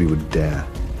heirs, nobody would dare.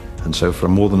 And so for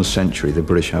more than a century, the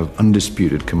British have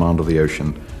undisputed command of the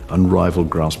ocean, unrivaled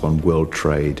grasp on world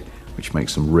trade, which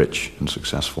makes them rich and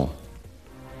successful.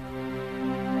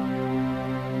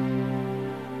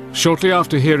 Shortly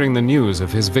after hearing the news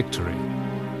of his victory,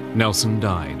 Nelson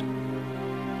died.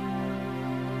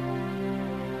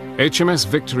 HMS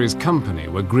Victory's company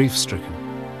were grief-stricken.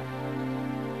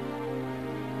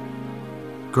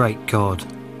 Great God,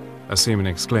 a seaman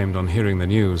exclaimed on hearing the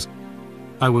news.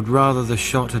 I would rather the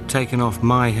shot had taken off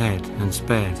my head and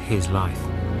spared his life.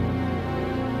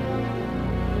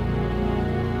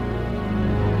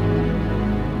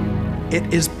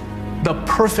 It is the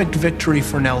perfect victory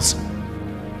for Nelson.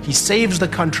 He saves the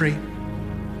country,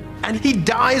 and he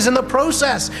dies in the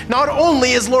process. Not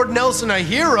only is Lord Nelson a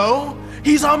hero,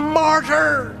 he's a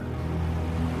martyr.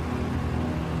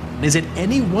 Is it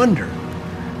any wonder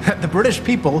that the British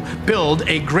people build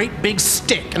a great big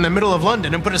stick in the middle of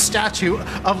London and put a statue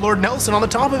of Lord Nelson on the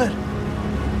top of it?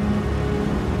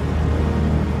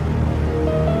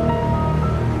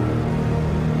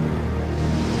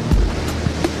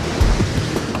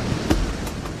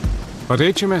 But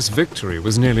HMS Victory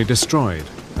was nearly destroyed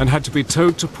and had to be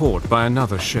towed to port by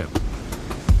another ship.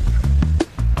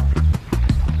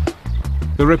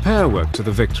 The repair work to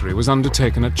the Victory was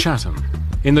undertaken at Chatham,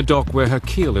 in the dock where her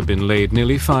keel had been laid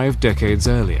nearly 5 decades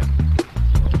earlier.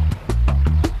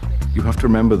 You have to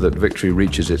remember that Victory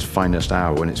reaches its finest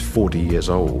hour when it's 40 years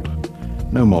old.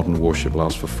 No modern warship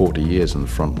lasts for 40 years in the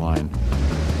front line.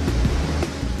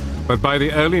 But by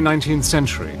the early 19th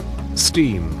century,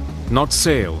 steam, not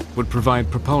sail, would provide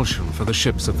propulsion for the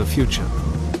ships of the future.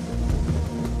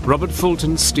 Robert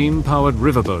Fulton's steam-powered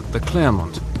riverboat, the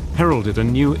Claremont, heralded a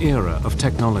new era of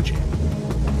technology.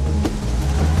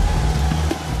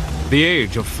 The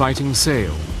age of fighting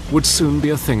sail would soon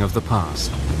be a thing of the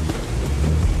past.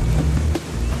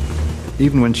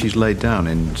 Even when she's laid down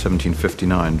in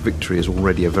 1759, Victory is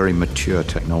already a very mature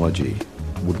technology.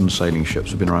 Wooden sailing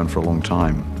ships have been around for a long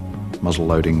time,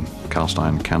 muzzle-loading cast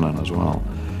iron cannon as well.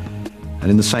 And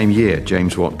in the same year,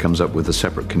 James Watt comes up with a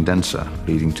separate condenser,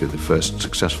 leading to the first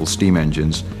successful steam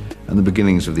engines and the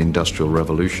beginnings of the Industrial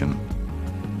Revolution.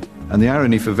 And the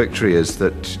irony for Victory is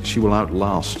that she will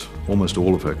outlast almost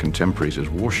all of her contemporaries as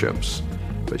warships,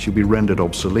 but she'll be rendered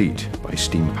obsolete by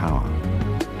steam power.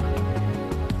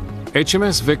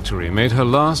 HMS Victory made her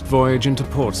last voyage into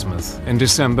Portsmouth in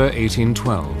December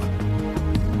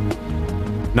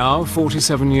 1812. Now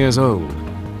 47 years old,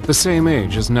 the same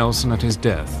age as Nelson at his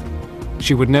death,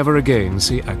 she would never again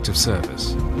see active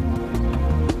service.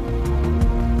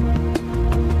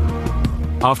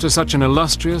 After such an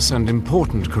illustrious and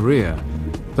important career,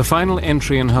 the final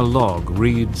entry in her log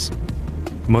reads,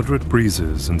 "Moderate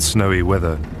breezes and snowy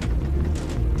weather.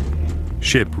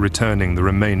 Ship returning the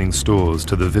remaining stores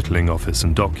to the victualling office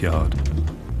and dockyard.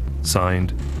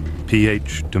 Signed,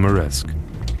 P.H. de Maresque,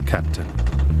 Captain."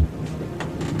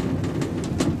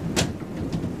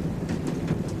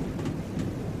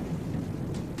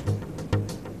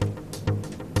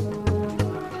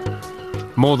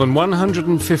 More than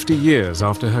 150 years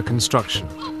after her construction,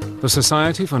 the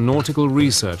Society for Nautical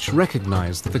Research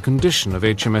recognized that the condition of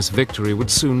HMS Victory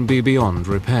would soon be beyond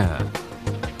repair.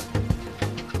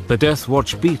 The Death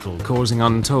Watch beetle causing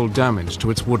untold damage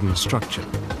to its wooden structure.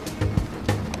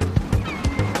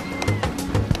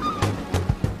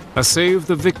 A Save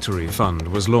the Victory Fund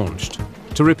was launched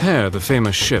to repair the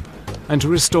famous ship and to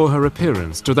restore her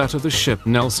appearance to that of the ship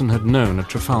Nelson had known at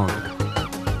Trafalgar.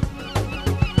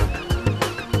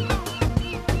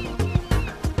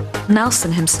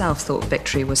 Nelson himself thought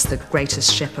Victory was the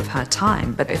greatest ship of her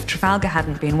time, but if Trafalgar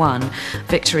hadn't been won,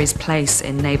 Victory's place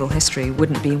in naval history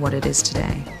wouldn't be what it is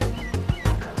today.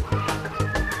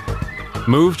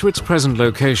 Moved to its present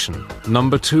location,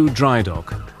 Number 2 Dry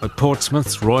Dock, at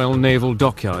Portsmouth's Royal Naval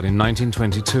Dockyard in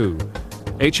 1922,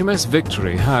 HMS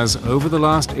Victory has, over the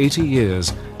last 80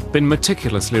 years, been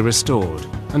meticulously restored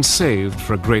and saved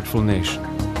for a grateful nation.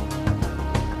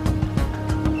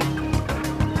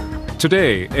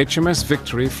 Today, HMS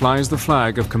Victory flies the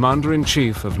flag of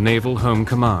Commander-in-Chief of Naval Home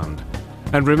Command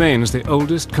and remains the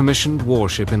oldest commissioned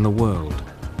warship in the world,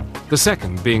 the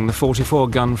second being the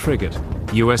 44-gun frigate,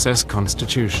 USS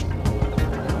Constitution.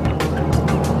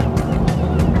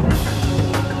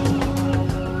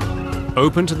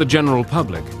 Open to the general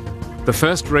public, the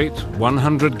first-rate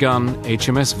 100-gun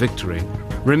HMS Victory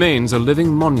remains a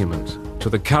living monument to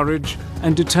the courage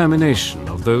and determination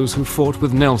of those who fought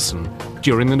with Nelson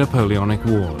during the Napoleonic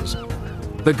Wars,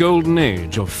 the golden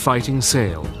age of fighting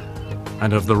sail,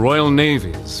 and of the Royal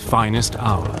Navy's finest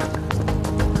hour.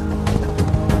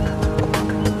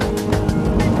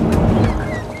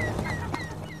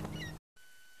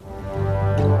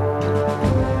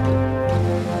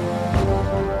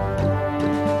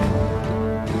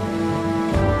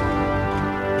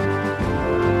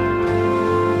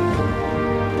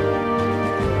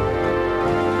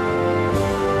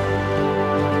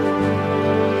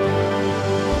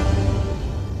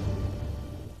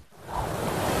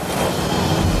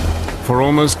 For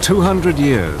almost 200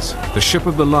 years, the ship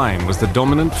of the line was the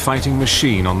dominant fighting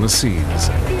machine on the seas.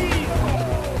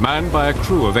 Manned by a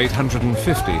crew of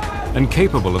 850 and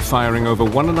capable of firing over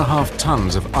 1.5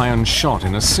 tons of iron shot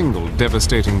in a single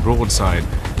devastating broadside,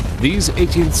 these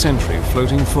 18th century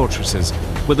floating fortresses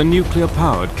were the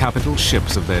nuclear-powered capital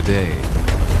ships of their day.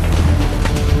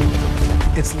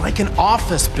 It's like an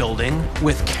office building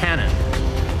with cannon.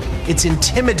 It's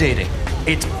intimidating,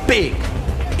 it's big,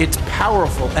 it's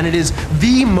powerful, and it is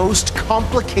the most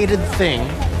complicated thing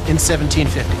in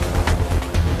 1750.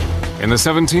 In the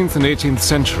 17th and 18th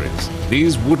centuries,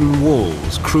 these wooden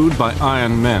walls, crewed by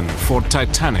iron men, fought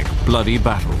titanic, bloody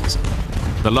battles.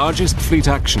 The largest fleet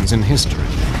actions in history.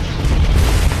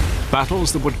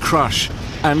 Battles that would crush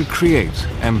and create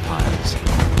empires.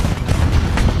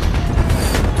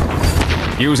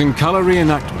 Using color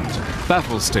reenactment,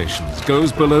 battle stations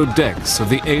goes below decks of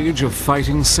the age of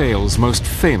fighting sail's most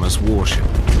famous warship.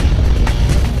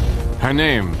 Her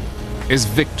name is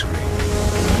Victory.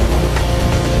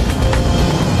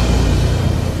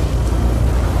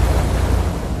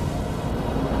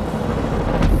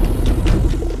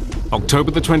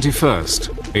 October the 21st,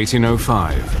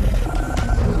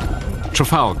 1805.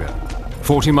 Trafalgar,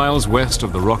 40 miles west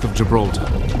of the Rock of Gibraltar.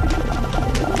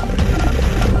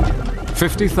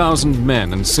 50,000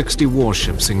 men and 60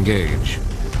 warships engage.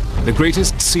 The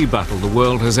greatest sea battle the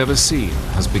world has ever seen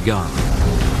has begun.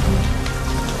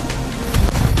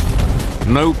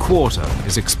 No quarter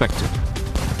is expected.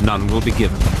 None will be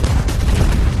given.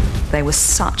 They were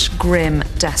such grim,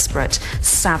 desperate,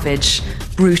 savage,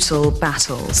 brutal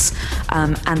battles.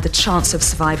 And the chance of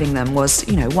surviving them was,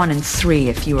 1 in 3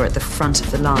 if you were at the front of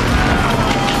the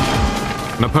line.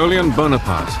 Napoleon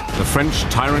Bonaparte, the French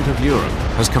tyrant of Europe,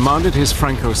 has commanded his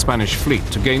Franco-Spanish fleet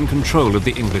to gain control of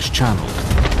the English Channel.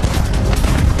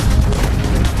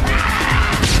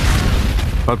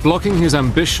 But blocking his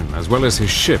ambition as well as his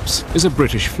ships is a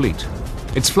British fleet.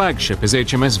 Its flagship is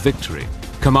HMS Victory,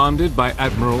 commanded by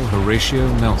Admiral Horatio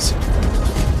Nelson.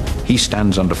 He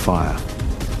stands under fire.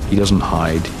 He doesn't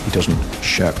hide, he doesn't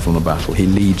shirk from the battle, he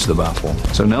leads the battle.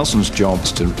 So Nelson's job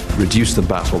is to reduce the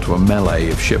battle to a melee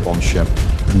of ship on ship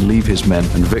and leave his men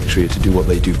and Victory to do what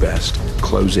they do best: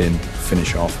 close in,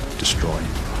 finish off, destroy.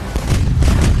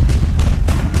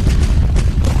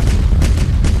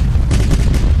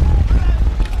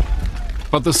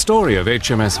 But the story of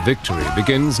HMS Victory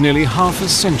begins nearly half a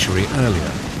century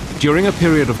earlier, during a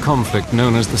period of conflict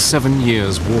known as the 7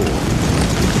 Years' War.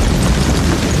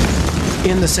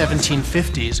 In the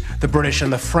 1750s, the British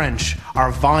and the French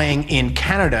are vying in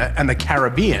Canada and the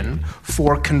Caribbean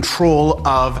for control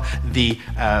of the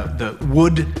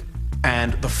wood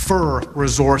and the fur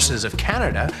resources of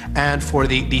Canada and for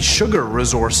the sugar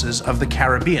resources of the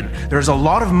Caribbean. There's a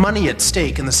lot of money at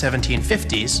stake in the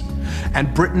 1750s,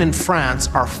 and Britain and France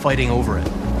are fighting over it.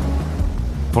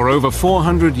 For over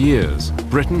 400 years,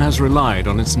 Britain has relied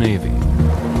on its navy.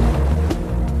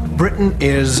 Britain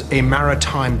is a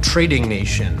maritime trading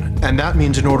nation, and that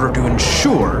means in order to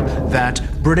ensure that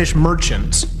British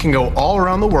merchants can go all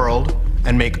around the world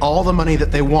and make all the money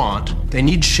that they want, they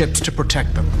need ships to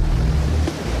protect them.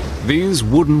 These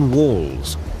wooden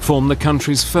walls form the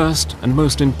country's first and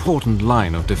most important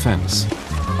line of defense.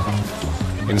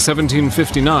 In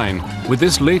 1759, with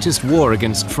this latest war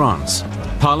against France,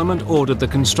 Parliament ordered the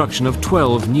construction of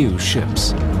 12 new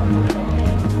ships.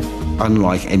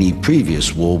 Unlike any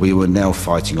previous war, we were now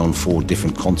fighting on 4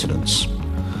 different continents,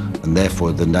 and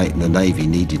therefore the Navy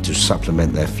needed to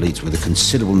supplement their fleet with a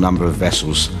considerable number of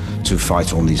vessels to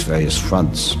fight on these various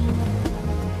fronts.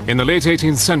 In the late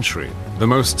 18th century, the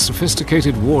most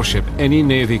sophisticated warship any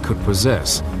navy could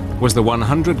possess was the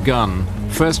 100-gun,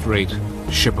 first-rate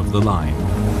ship of the line.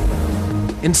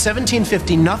 In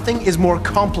 1750, nothing is more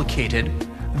complicated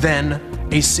than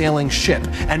a sailing ship,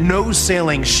 and no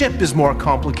sailing ship is more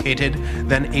complicated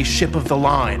than a ship of the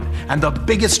line. And the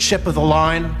biggest ship of the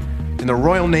line in the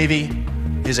Royal Navy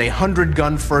is a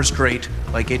 100-gun first-rate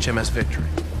like HMS Victory.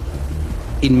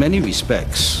 In many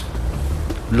respects,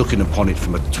 looking upon it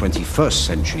from a 21st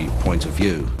century point of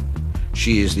view,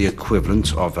 she is the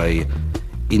equivalent of a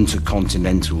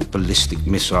intercontinental ballistic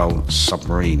missile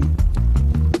submarine.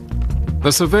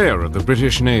 The surveyor of the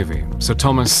British Navy, Sir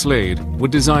Thomas Slade,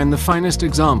 would design the finest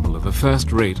example of a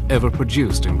first-rate ever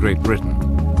produced in Great Britain.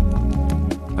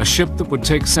 A ship that would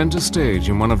take center stage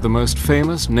in one of the most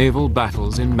famous naval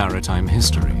battles in maritime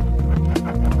history.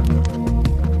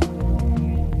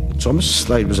 Thomas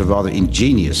Slade was a rather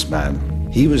ingenious man.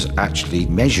 He was actually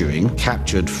measuring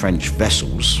captured French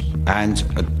vessels and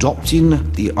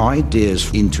adopting the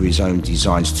ideas into his own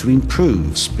designs to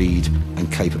improve speed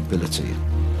and capability.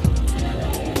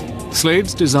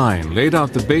 Slade's design laid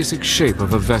out the basic shape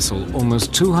of a vessel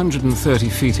almost 230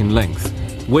 feet in length,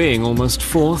 weighing almost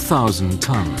 4,000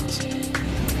 tons.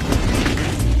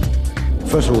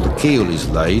 First of all, the keel is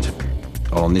laid.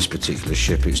 On this particular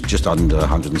ship, it's just under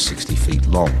 160 feet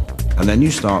long. And then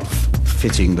you start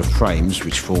fitting the frames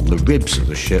which form the ribs of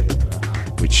the ship,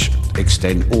 which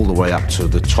extend all the way up to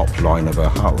the top line of her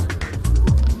hull.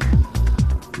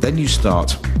 Then you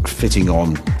start fitting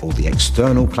on all the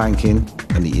external planking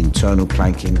and the internal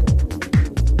planking.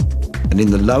 And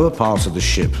in the lower part of the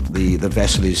ship, the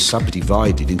vessel is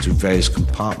subdivided into various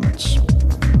compartments.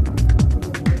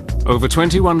 Over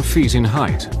 21 feet in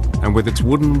height, and with its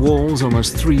wooden walls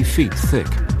almost 3 feet thick,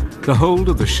 the hold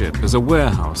of the ship is a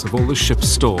warehouse of all the ship's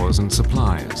stores and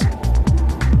supplies.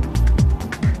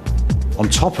 On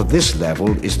top of this level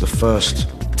is the first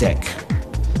deck,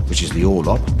 which is the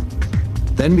orlop.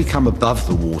 Then we come above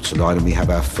the waterline and we have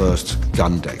our first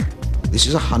gun deck. This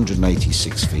is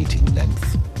 186 feet in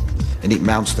length, and it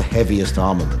mounts the heaviest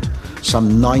armament,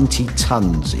 some 90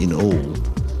 tons in all,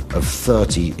 of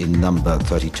 30 in number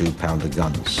 32-pounder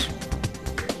guns.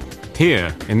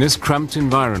 Here, in this cramped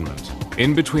environment,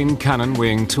 in between cannon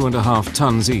weighing 2.5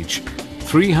 tons each,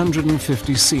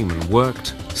 350 seamen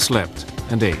worked, slept,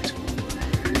 and ate.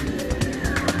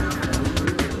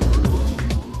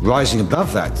 Rising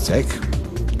above that deck,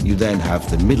 you then have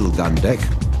the middle gun deck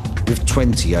with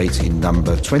 28 in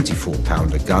number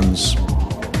 24-pounder guns.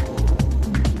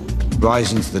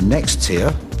 Rising to the next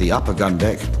tier, the upper gun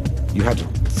deck, you had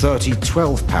 30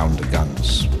 12-pounder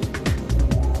guns.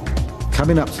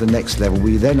 Coming up to the next level,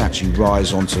 we then actually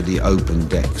rise onto the open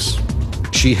decks.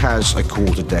 She has a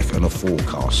quarter deck and a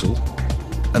forecastle,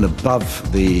 and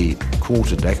above the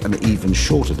quarter deck, an even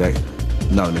shorter deck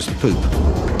known as the poop.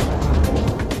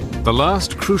 The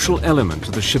last crucial element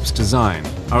of the ship's design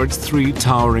are its three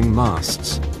towering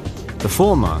masts. The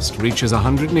foremast reaches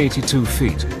 182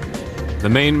 feet, the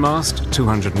mainmast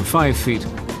 205 feet,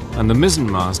 and the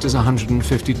mizzenmast is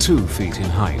 152 feet in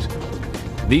height.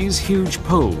 These huge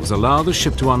poles allow the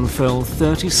ship to unfurl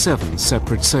 37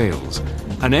 separate sails,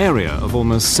 an area of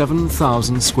almost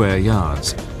 7,000 square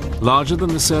yards, larger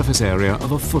than the surface area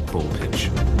of a football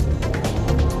pitch.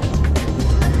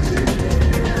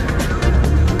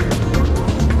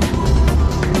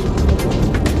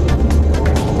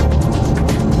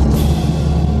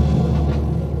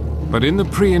 But in the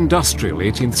pre-industrial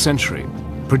 18th century,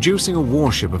 producing a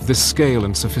warship of this scale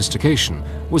and sophistication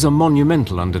was a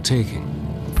monumental undertaking.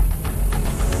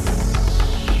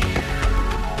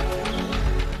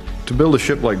 To build a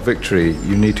ship like Victory,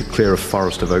 you need to clear a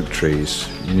forest of oak trees.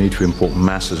 You need to import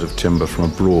masses of timber from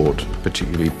abroad,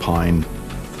 particularly pine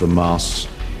for the masts.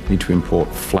 You need to import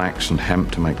flax and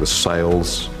hemp to make the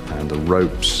sails and the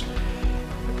ropes.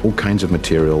 All kinds of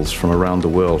materials from around the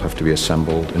world have to be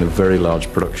assembled in a very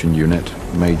large production unit,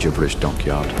 major British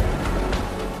dockyard.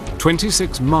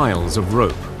 26 miles of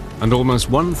rope and almost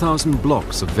 1,000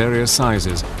 blocks of various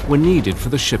sizes were needed for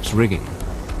the ship's rigging.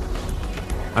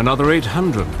 Another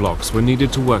 800 blocks were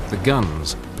needed to work the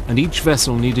guns, and each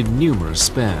vessel needed numerous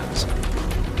spares.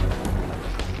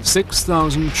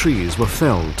 6,000 trees were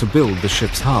felled to build the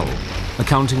ship's hull,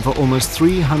 accounting for almost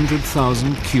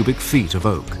 300,000 cubic feet of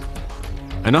oak.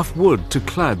 Enough wood to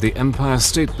clad the Empire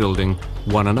State Building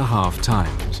 1.5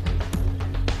 times.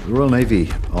 The Royal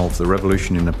Navy of the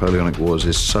Revolutionary Napoleonic Wars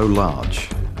is so large,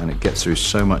 and it gets through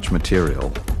so much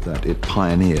material, that it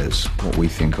pioneers what we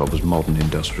think of as modern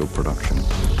industrial production.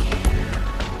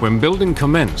 When building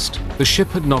commenced, the ship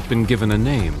had not been given a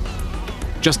name.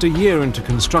 Just a year into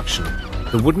construction,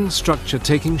 the wooden structure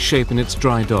taking shape in its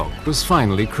dry dock was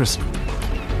finally christened.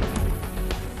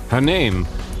 Her name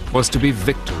was to be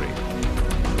Victory.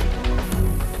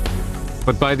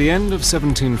 But by the end of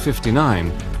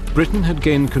 1759, Britain had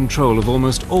gained control of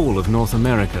almost all of North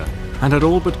America and had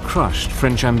all but crushed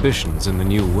French ambitions in the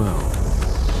New World.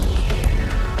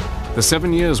 The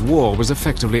 7 Years' War was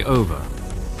effectively over,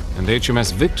 and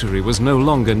HMS Victory was no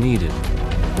longer needed.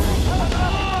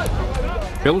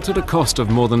 Built at a cost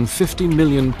of more than £50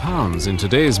 million in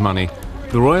today's money,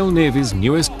 the Royal Navy's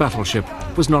newest battleship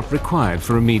was not required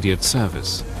for immediate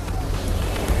service.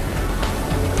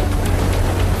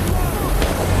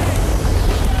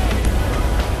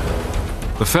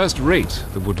 The first rate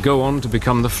that would go on to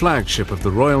become the flagship of the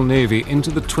Royal Navy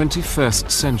into the 21st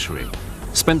century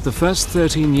spent the first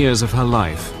 13 years of her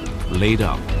life laid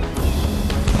up.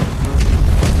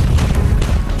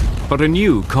 But a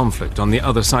new conflict on the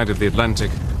other side of the Atlantic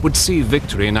would see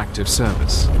Victory in active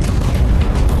service.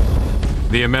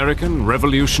 The American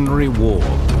Revolutionary War.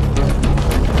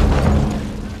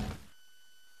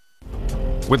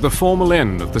 With the formal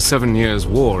end of the 7 Years'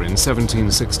 War in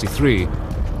 1763,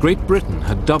 Great Britain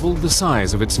had doubled the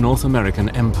size of its North American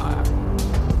empire.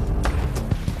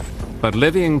 But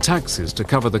levying taxes to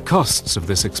cover the costs of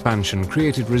this expansion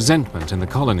created resentment in the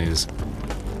colonies.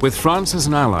 With France as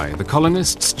an ally, the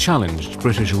colonists challenged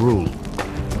British rule.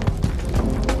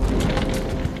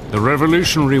 The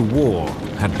Revolutionary War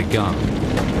had begun.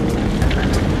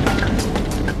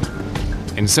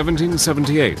 In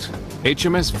 1778,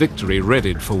 HMS Victory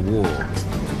readied for war.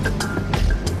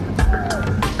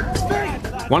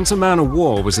 Once a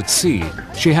man-of-war was at sea,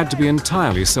 she had to be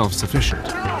entirely self-sufficient.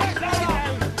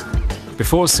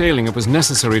 Before sailing, it was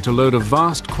necessary to load a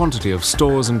vast quantity of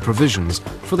stores and provisions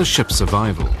for the ship's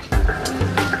survival.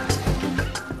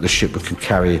 The ship could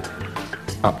carry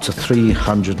up to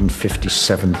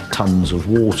 357 tons of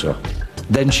water.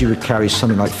 Then she would carry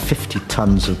something like 50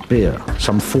 tons of beer,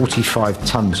 some 45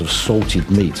 tons of salted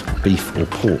meat, beef or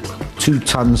pork, 2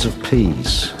 tons of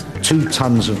peas, 2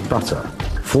 tons of butter,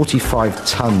 45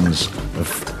 tons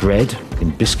of bread in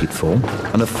biscuit form,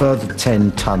 and a further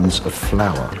 10 tons of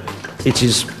flour. It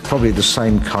is probably the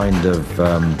same kind of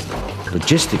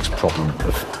logistics problem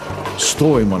of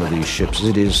storing one of these ships as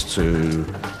it is to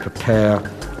prepare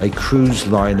a cruise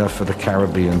liner for the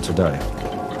Caribbean today.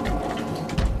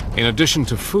 In addition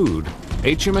to food,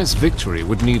 HMS Victory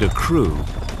would need a crew.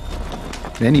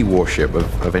 Any warship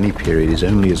of any period is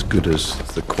only as good as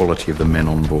the quality of the men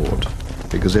on board,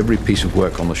 because every piece of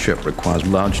work on the ship requires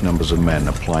large numbers of men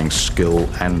applying skill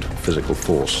and physical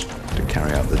force to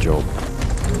carry out the job.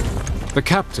 The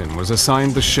captain was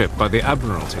assigned the ship by the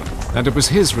Admiralty, and it was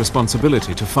his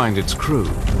responsibility to find its crew.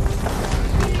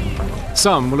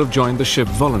 Some will have joined the ship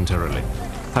voluntarily,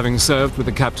 having served with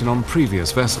the captain on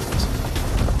previous vessels.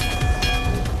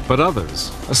 But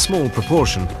others, a small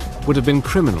proportion, would have been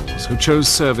criminals who chose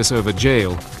service over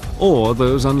jail, or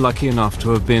those unlucky enough to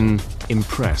have been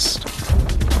impressed.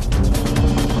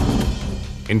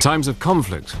 In times of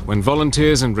conflict, when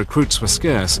volunteers and recruits were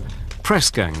scarce, press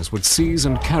gangs would seize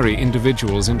and carry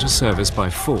individuals into service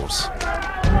by force.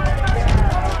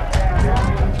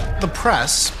 The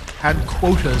press had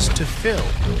quotas to fill,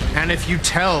 and if you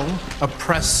tell a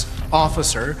press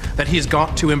officer that he's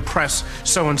got to impress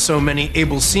so and so many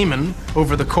able seamen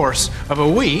over the course of a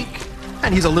week,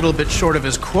 and he's a little bit short of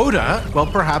his quota, well,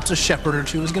 perhaps a shepherd or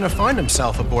two is going to find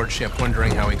himself aboard ship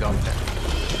wondering how he got there.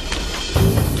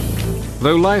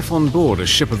 Though life on board a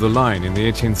ship of the line in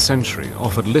the 18th century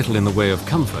offered little in the way of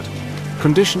comfort,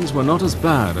 conditions were not as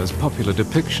bad as popular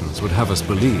depictions would have us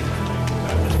believe.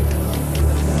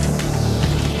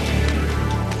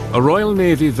 A Royal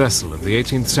Navy vessel of the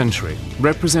 18th century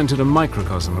represented a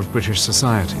microcosm of British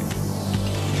society.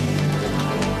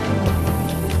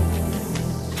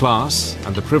 Class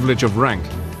and the privilege of rank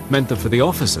meant that for the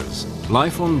officers,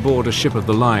 life on board a ship of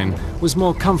the line was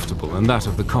more comfortable than that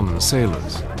of the common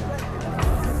sailors.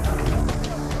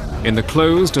 In the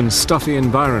closed and stuffy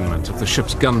environment of the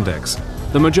ship's gun decks,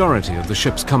 the majority of the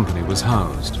ship's company was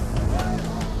housed.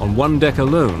 On one deck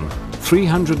alone,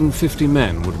 350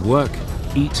 men would work,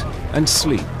 eat and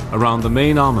sleep around the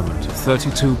main armament of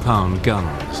 32-pound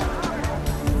guns.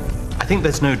 I think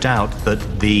there's no doubt that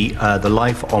the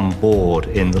life on board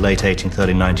in the late 18th,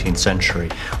 early 19th century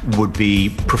would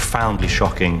be profoundly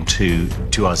shocking to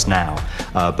us now,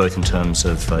 both in terms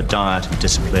of diet and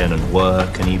discipline and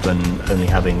work, and even only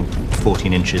having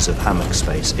 14 inches of hammock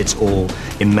space. It's all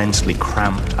immensely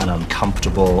cramped and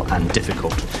uncomfortable and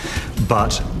difficult,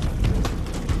 but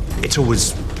it's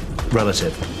always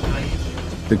relative.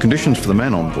 The conditions for the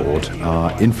men on board are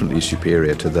infinitely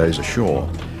superior to those ashore,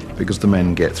 because the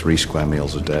men get 3 square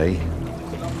meals a day,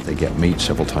 they get meat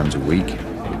several times a week,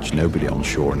 which nobody on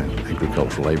shore in an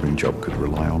agricultural labouring job could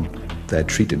rely on. They're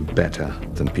treated better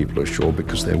than people ashore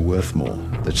because they're worth more.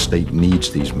 The state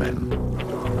needs these men.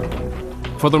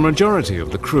 For the majority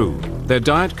of the crew, their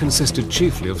diet consisted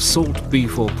chiefly of salt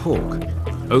beef or pork,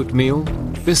 oatmeal,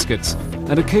 biscuits,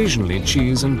 and occasionally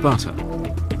cheese and butter.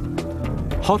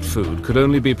 Hot food could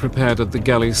only be prepared at the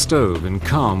galley stove in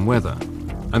calm weather,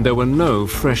 and there were no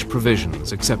fresh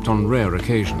provisions except on rare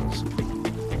occasions.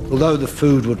 Although the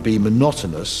food would be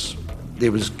monotonous, it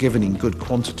was given in good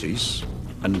quantities,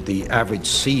 and the average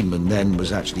seaman then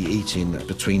was actually eating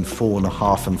between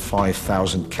 4,500 and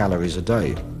 5,000 calories a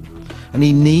day. And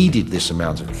he needed this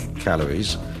amount of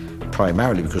calories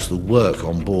primarily because the work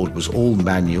on board was all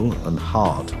manual and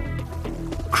hard.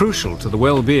 Crucial to the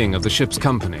well-being of the ship's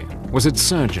company was its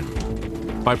surgeon.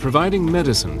 By providing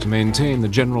medicine to maintain the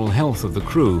general health of the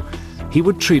crew, he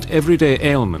would treat everyday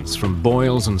ailments from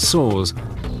boils and sores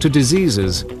to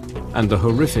diseases and the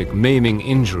horrific maiming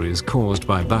injuries caused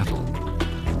by battle.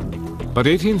 But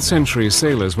 18th century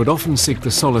sailors would often seek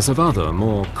the solace of other,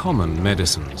 more common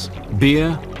medicines,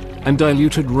 beer and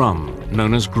diluted rum,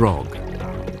 known as grog.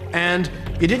 And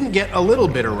you didn't get a little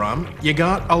bit of rum, you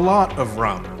got a lot of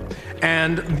rum.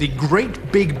 And the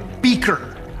great big beaker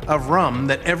of rum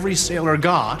that every sailor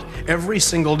got every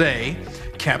single day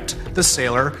kept the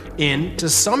sailor in, to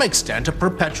some extent, a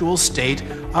perpetual state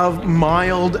of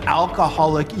mild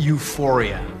alcoholic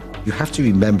euphoria. You have to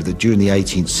remember that during the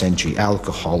 18th century,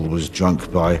 alcohol was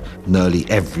drunk by nearly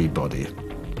everybody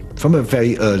from a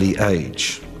very early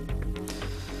age.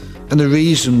 And the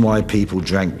reason why people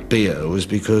drank beer was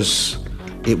because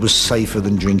it was safer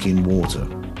than drinking water.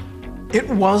 It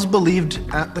was believed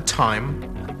at the time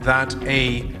that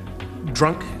a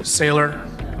drunk sailor,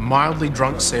 a mildly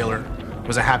drunk sailor,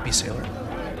 was a happy sailor,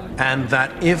 and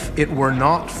that if it were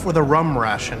not for the rum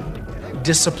ration,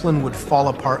 discipline would fall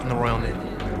apart in the Royal Navy.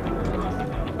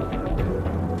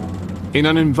 In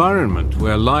an environment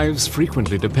where lives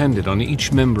frequently depended on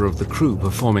each member of the crew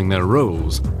performing their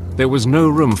roles, there was no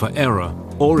room for error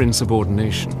or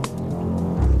insubordination.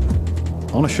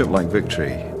 On a ship like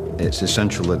Victory, it's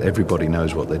essential that everybody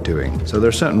knows what they're doing. So there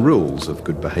are certain rules of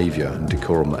good behavior and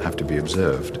decorum that have to be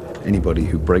observed. Anybody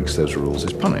who breaks those rules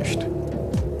is punished.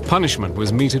 Punishment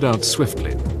was meted out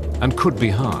swiftly and could be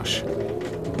harsh.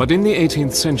 But in the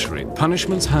 18th century,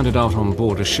 punishments handed out on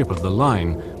board a ship of the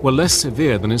line were less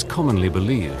severe than is commonly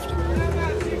believed.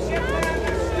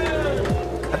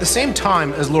 At the same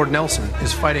time as Lord Nelson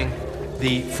is fighting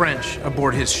the French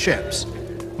aboard his ships,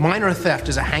 minor theft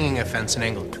is a hanging offense in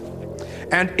England.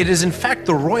 And it is in fact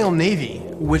the Royal Navy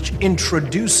which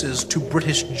introduces to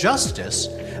British justice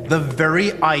the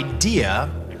very idea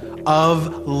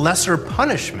of lesser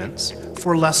punishments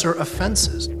for lesser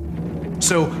offenses.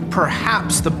 So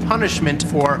perhaps the punishment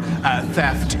for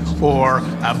theft or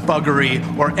buggery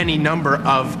or any number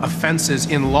of offenses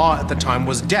in law at the time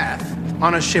was death.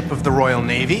 On a ship of the Royal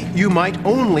Navy, you might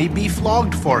only be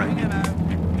flogged for it.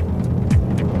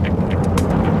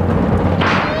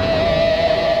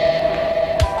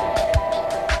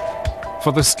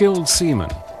 For the skilled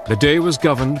seaman, the day was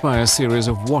governed by a series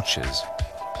of watches.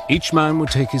 Each man would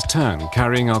take his turn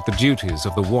carrying out the duties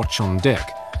of the watch on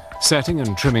deck, setting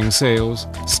and trimming sails,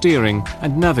 steering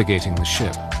and navigating the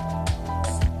ship.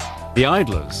 The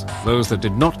idlers, those that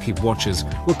did not keep watches,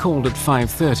 were called at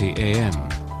 5:30 a.m.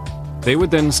 They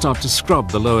would then start to scrub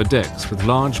the lower decks with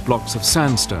large blocks of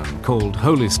sandstone called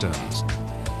holystones.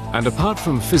 And apart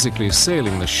from physically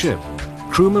sailing the ship,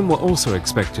 crewmen were also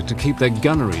expected to keep their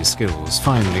gunnery skills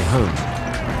finely honed.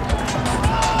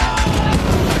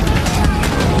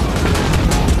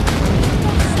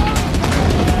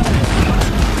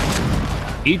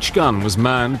 Each gun was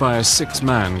manned by a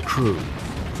 6-man crew,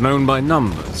 known by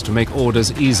numbers to make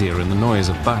orders easier in the noise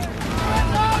of battle.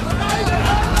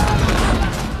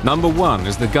 Number 1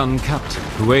 is the gun captain,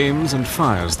 who aims and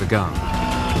fires the gun.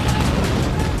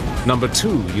 Number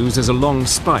 2 uses a long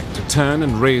spike to turn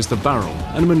and raise the barrel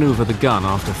and maneuver the gun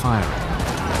after firing.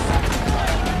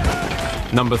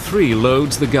 Number 3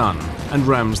 loads the gun and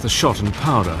rams the shot and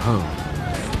powder home.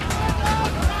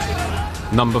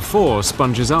 Number 4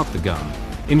 sponges out the gun,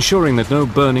 ensuring that no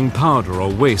burning powder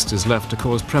or waste is left to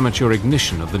cause premature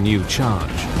ignition of the new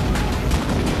charge.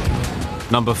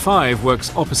 Number 5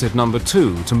 works opposite number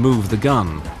 2 to move the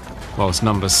gun, whilst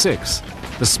number 6,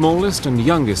 the smallest and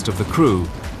youngest of the crew,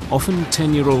 often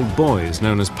 10-year-old boys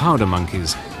known as powder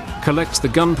monkeys, collects the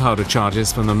gunpowder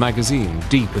charges from the magazine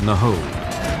deep in the hold.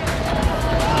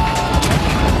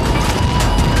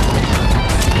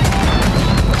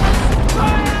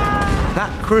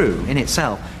 That crew in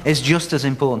itself is just as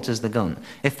important as the gun.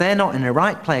 If they're not in the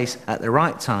right place at the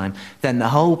right time, then the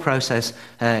whole process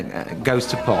goes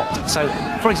to pot. So,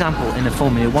 for example, in a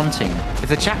Formula 1 team, if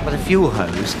the chap with a fuel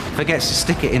hose forgets to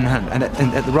stick it in hand and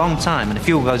at the wrong time and the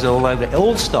fuel goes all over, it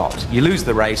all stops. You lose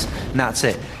the race and that's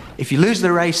it. If you lose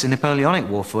the race in Napoleonic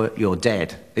warfare, you're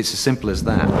dead. It's as simple as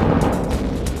that.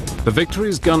 The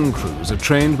Victory's gun crews are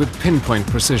trained with pinpoint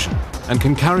precision and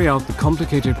can carry out the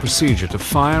complicated procedure to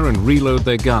fire and reload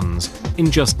their guns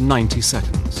in just 90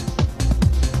 seconds.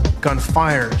 Gun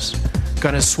fires,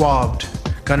 gun is swabbed,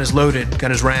 gun is loaded,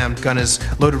 gun is rammed, gun is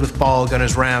loaded with ball, gun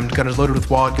is rammed, gun is loaded with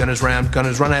wad, gun is rammed, gun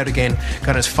is run out again,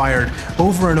 gun is fired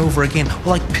over and over again,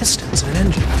 like pistons in an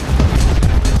engine.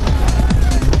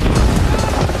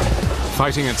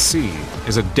 Fighting at sea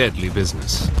is a deadly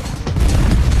business.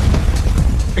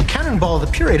 A cannonball of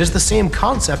the period is the same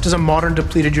concept as a modern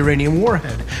depleted uranium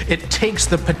warhead. It takes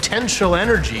the potential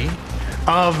energy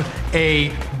of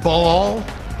a ball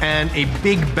and a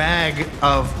big bag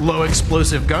of low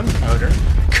explosive gunpowder,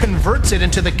 converts it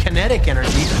into the kinetic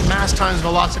energy. Mass times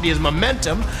velocity is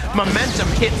momentum. Momentum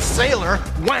hits sailor.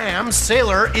 Wham!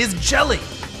 Sailor is jelly.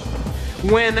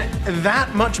 When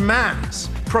that much mass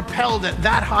propelled at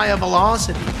that high a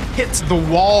velocity hits the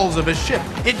walls of a ship,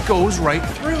 it goes right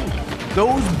through.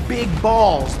 Those big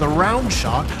balls, the round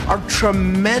shot, are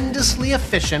tremendously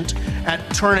efficient at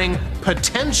turning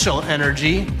potential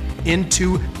energy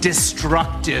into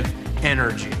destructive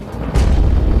energy.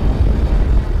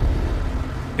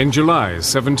 In July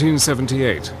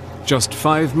 1778, just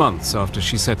 5 months after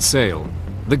she set sail,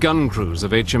 the gun crews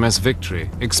of HMS Victory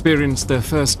experienced their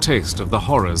first taste of the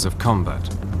horrors of combat.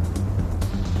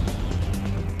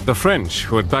 The French,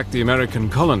 who had backed the American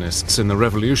colonists in the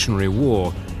Revolutionary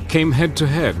War, came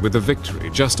head-to-head with the Victory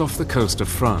just off the coast of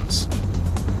France.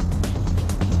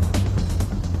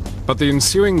 But the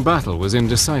ensuing battle was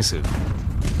indecisive,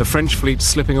 the French fleet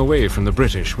slipping away from the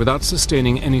British without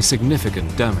sustaining any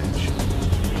significant damage.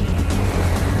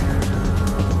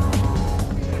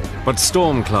 But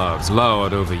storm clouds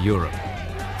lowered over Europe.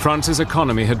 France's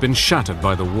economy had been shattered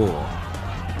by the war.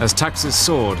 As taxes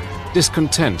soared,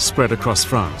 discontent spread across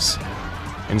France.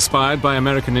 Inspired by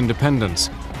American independence,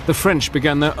 the French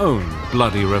began their own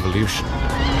bloody revolution.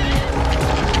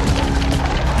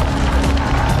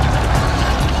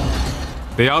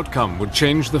 The outcome would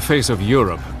change the face of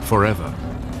Europe forever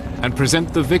and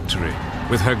present the Victory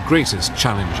with her greatest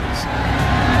challenges.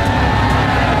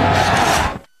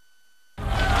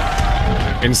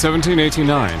 In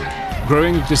 1789,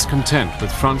 growing discontent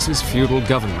with France's feudal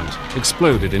government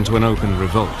exploded into an open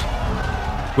revolt.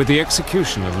 With the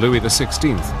execution of Louis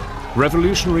XVI,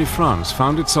 revolutionary France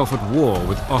found itself at war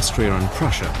with Austria and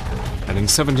Prussia, and in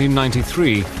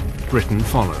 1793, Britain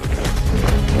followed.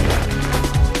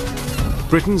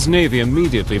 Britain's navy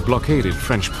immediately blockaded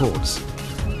French ports.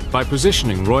 By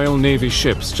positioning Royal Navy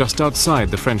ships just outside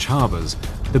the French harbours,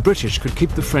 the British could keep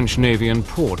the French navy in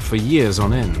port for years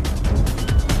on end.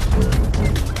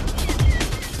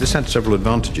 This had several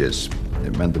advantages.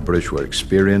 It meant the British were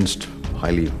experienced,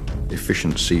 highly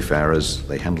efficient seafarers.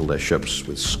 They handled their ships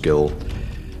with skill.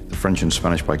 The French and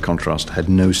Spanish, by contrast, had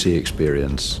no sea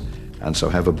experience, and so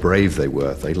however brave they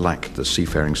were, they lacked the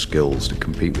seafaring skills to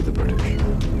compete with the British.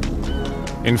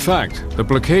 In fact, the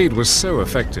blockade was so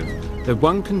effective that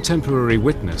one contemporary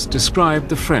witness described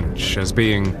the French as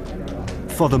being,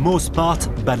 for the most part,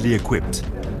 badly equipped,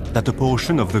 that a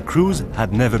portion of the crews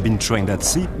had never been trained at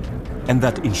sea, and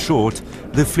that, in short,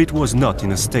 the fleet was not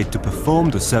in a state to perform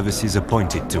the services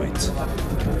appointed to it.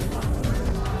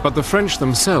 But the French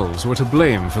themselves were to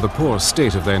blame for the poor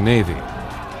state of their navy.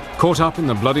 Caught up in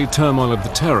the bloody turmoil of the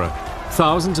Terror,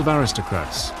 thousands of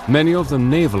aristocrats, many of them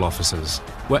naval officers,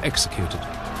 were executed.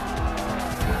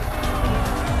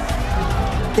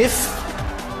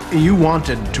 If you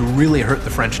wanted to really hurt the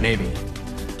French Navy,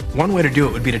 one way to do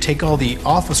it would be to take all the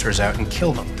officers out and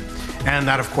kill them. And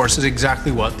that, of course, is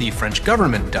exactly what the French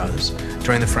government does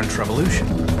during the French Revolution.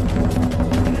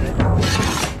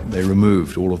 They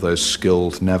removed all of those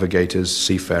skilled navigators,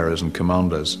 seafarers, and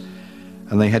commanders,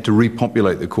 and they had to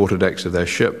repopulate the quarterdecks of their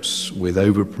ships with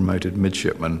over-promoted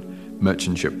midshipmen,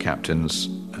 merchant ship captains,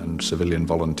 and civilian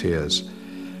volunteers.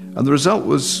 And the result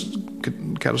was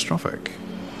catastrophic.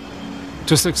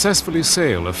 To successfully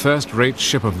sail a first-rate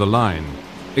ship of the line,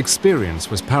 experience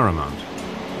was paramount.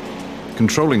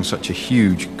 Controlling such a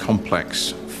huge,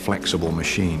 complex, flexible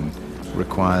machine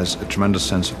requires a tremendous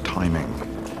sense of timing,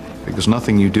 because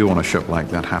nothing you do on a ship like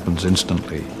that happens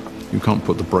instantly. You can't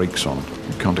put the brakes on,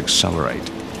 you can't accelerate.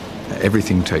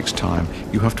 Everything takes time.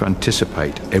 You have to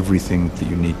anticipate everything that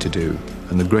you need to do.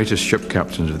 And the greatest ship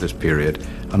captains of this period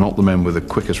are not the men with the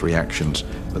quickest reactions,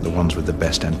 but the ones with the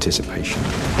best anticipation.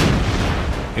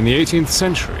 In the 18th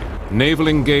century, naval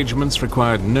engagements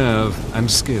required nerve and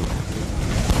skill.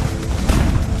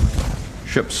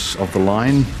 Ships of the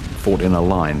line fought in a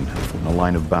line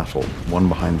of battle, one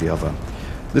behind the other.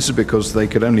 This is because they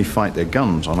could only fight their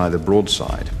guns on either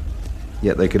broadside,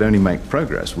 yet they could only make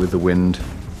progress with the wind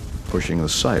pushing the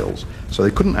sails, so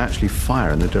they couldn't actually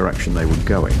fire in the direction they were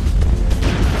going.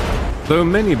 Though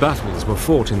many battles were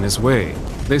fought in this way,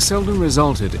 they seldom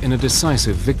resulted in a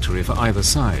decisive victory for either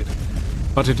side.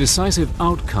 But a decisive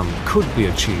outcome could be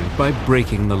achieved by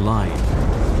breaking the line.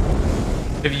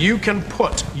 If you can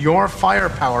put your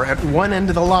firepower at one end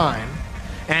of the line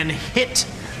and hit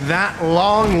that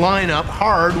long line up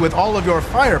hard with all of your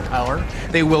firepower,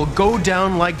 they will go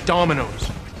down like dominoes.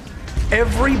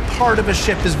 Every part of a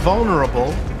ship is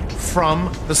vulnerable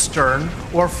from the stern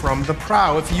or from the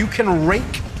prow. If you can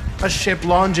rake a ship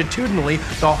longitudinally,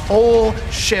 the whole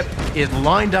ship is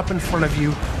lined up in front of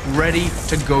you, ready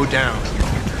to go down.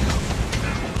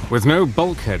 With no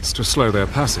bulkheads to slow their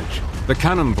passage, the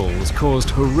cannonballs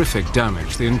caused horrific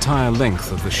damage the entire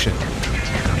length of the ship.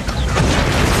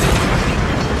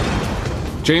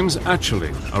 James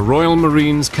Atcherley, a Royal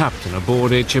Marines captain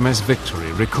aboard HMS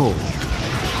Victory, recalled.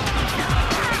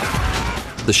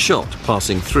 The shot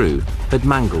passing through had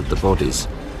mangled the bodies.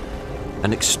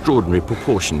 An extraordinary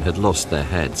proportion had lost their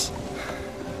heads.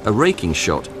 A raking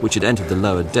shot, which had entered the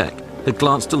lower deck, had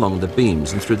glanced along the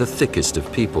beams and through the thickest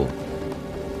of people.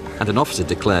 And an officer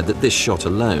declared that this shot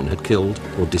alone had killed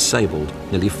or disabled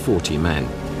nearly 40 men.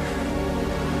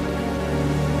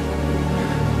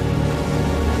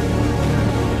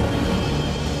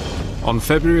 On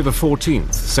February the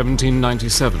 14th,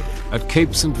 1797, at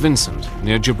Cape St. Vincent,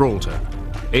 near Gibraltar,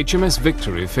 HMS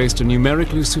Victory faced a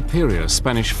numerically superior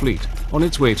Spanish fleet on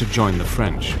its way to join the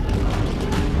French.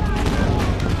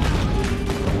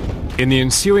 In the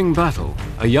ensuing battle,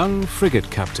 a young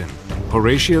frigate captain,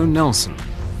 Horatio Nelson,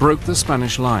 broke the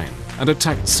Spanish line and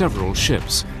attacked several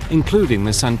ships, including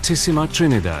the Santissima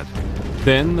Trinidad,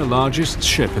 then the largest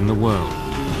ship in the world.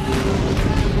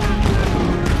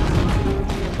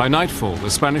 By nightfall, the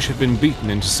Spanish had been beaten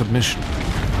into submission.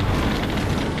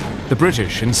 The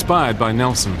British, inspired by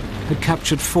Nelson, had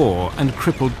captured 4 and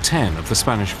crippled 10 of the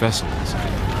Spanish vessels.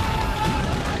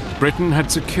 Britain had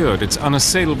secured its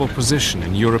unassailable position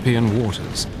in European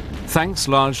waters, thanks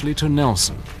largely to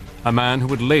Nelson a man who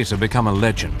would later become a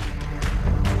legend.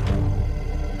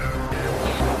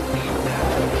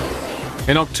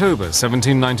 In October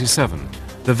 1797,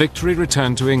 the Victory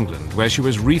returned to England, where she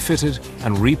was refitted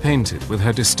and repainted with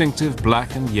her distinctive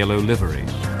black and yellow livery.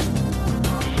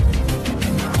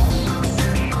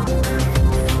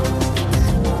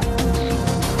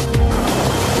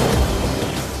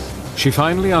 She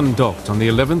finally undocked on the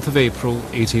 11th of April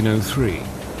 1803.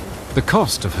 The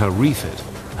cost of her refit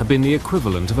had been the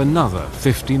equivalent of another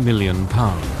 £50 million.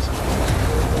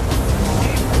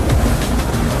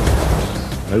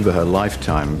 Over her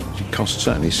lifetime, it cost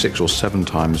certainly 6 or 7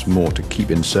 times more to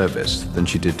keep in service than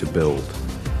she did to build.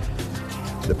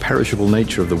 The perishable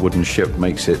nature of the wooden ship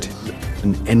makes it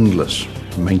an endless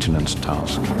maintenance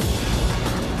task.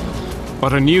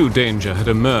 But a new danger had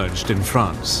emerged in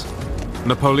France: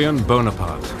 Napoleon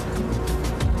Bonaparte.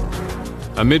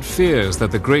 Amid fears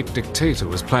that the great dictator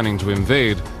was planning to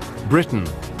invade, Britain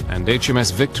and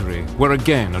HMS Victory were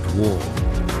again at war.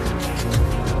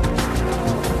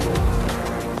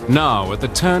 Now, at the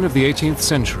turn of the 18th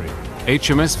century,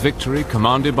 HMS Victory,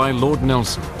 commanded by Lord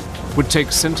Nelson, would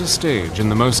take center stage in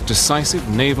the most decisive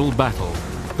naval battle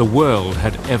the world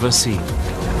had ever seen.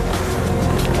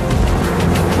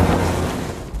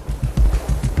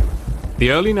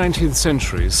 The early 19th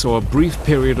century saw a brief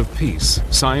period of peace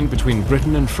signed between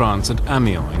Britain and France at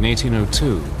Amiens in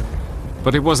 1802,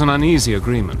 but it was an uneasy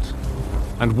agreement,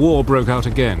 and war broke out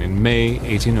again in May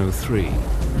 1803.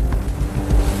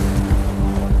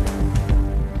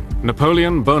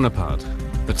 Napoleon Bonaparte,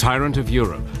 the tyrant of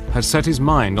Europe, had set his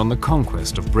mind on the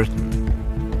conquest of Britain.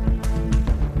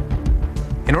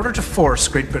 In order to force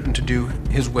Great Britain to do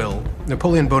his will,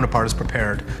 Napoleon Bonaparte is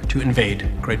prepared to invade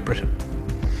Great Britain.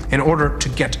 In order to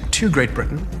get to Great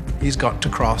Britain, he's got to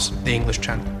cross the English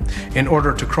Channel. In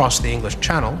order to cross the English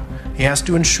Channel, he has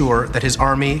to ensure that his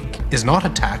army is not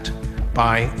attacked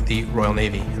by the Royal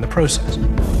Navy in the process.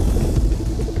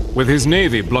 With his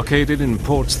navy blockaded in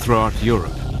ports throughout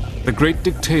Europe, the great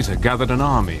dictator gathered an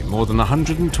army more than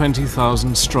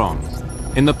 120,000 strong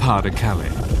in the Pas de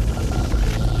Calais.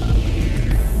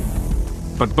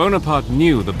 But Bonaparte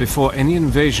knew that before any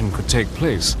invasion could take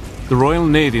place, the Royal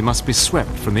Navy must be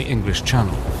swept from the English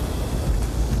Channel.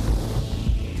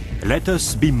 Let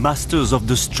us be masters of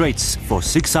the Straits for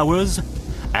 6 hours,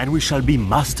 and we shall be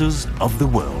masters of the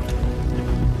world.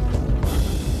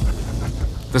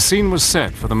 The scene was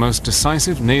set for the most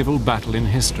decisive naval battle in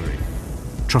history,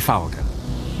 Trafalgar.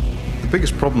 The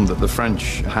biggest problem that the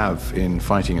French have in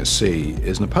fighting at sea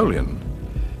is Napoleon.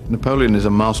 Napoleon is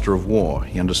a master of war.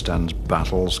 He understands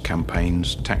battles,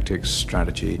 campaigns, tactics,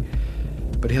 strategy,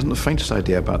 but he hasn't the faintest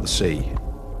idea about the sea.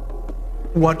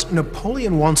 What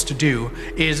Napoleon wants to do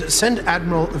is send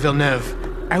Admiral Villeneuve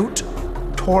out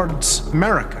towards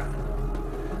America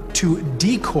to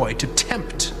decoy, to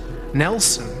tempt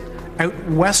Nelson out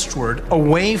westward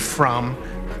away from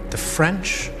the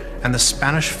French and the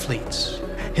Spanish fleets.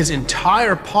 His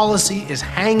entire policy is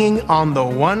hanging on the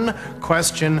one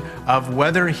question of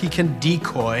whether he can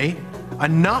decoy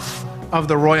enough of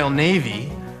the Royal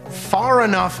Navy far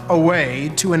enough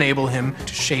away to enable him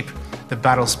to shape the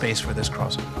battle space for this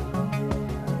crossing.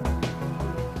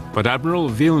 But Admiral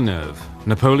Villeneuve,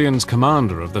 Napoleon's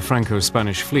commander of the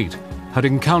Franco-Spanish fleet, had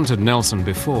encountered Nelson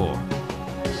before.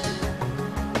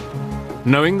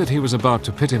 Knowing that he was about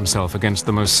to pit himself against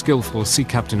the most skillful sea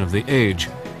captain of the age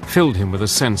filled him with a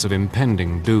sense of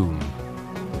impending doom.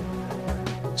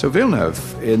 So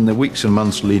Villeneuve, in the weeks and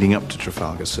months leading up to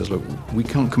Trafalgar, says, look, we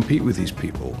can't compete with these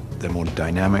people. They're more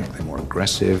dynamic, they're more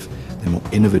aggressive, they're more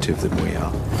innovative than we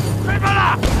are.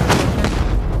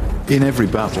 In every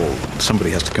battle,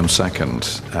 somebody has to come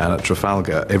second, and at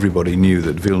Trafalgar, everybody knew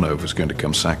that Villeneuve was going to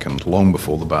come second long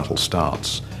before the battle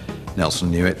starts. Nelson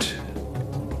knew it.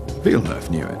 Villeneuve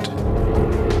knew it.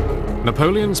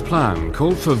 Napoleon's plan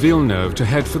called for Villeneuve to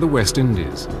head for the West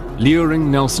Indies, luring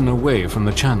Nelson away from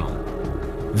the Channel.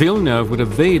 Villeneuve would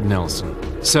evade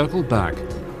Nelson, circle back,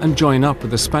 and join up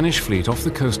with the Spanish fleet off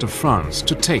the coast of France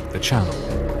to take the Channel.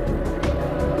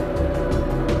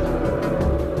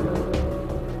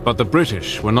 But the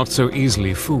British were not so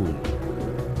easily fooled.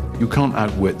 You can't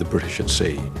outwit the British at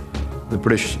sea. The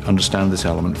British understand this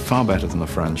element far better than the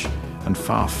French, and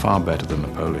far, far better than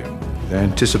Napoleon. They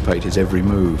anticipate his every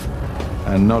move.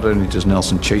 And not only does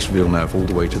Nelson chase Villeneuve all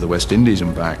the way to the West Indies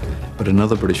and back, but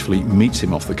another British fleet meets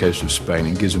him off the coast of Spain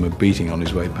and gives him a beating on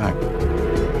his way back.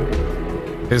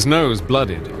 His nose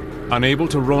blooded, unable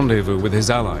to rendezvous with his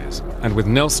allies, and with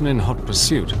Nelson in hot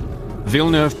pursuit,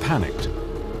 Villeneuve panicked.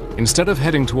 Instead of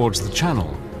heading towards the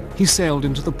Channel, he sailed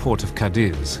into the port of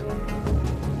Cadiz.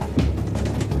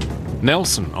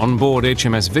 Nelson, on board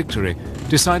HMS Victory,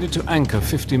 decided to anchor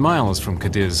 50 miles from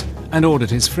Cadiz and ordered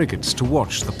his frigates to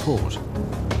watch the port.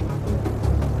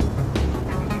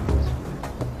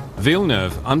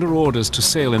 Villeneuve, under orders to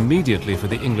sail immediately for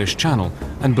the English Channel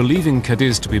and believing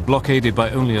Cadiz to be blockaded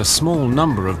by only a small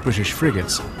number of British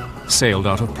frigates, sailed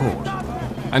out of port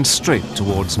and straight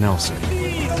towards Nelson.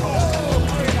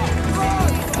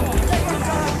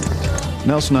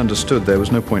 Nelson understood there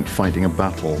was no point fighting a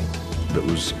battle that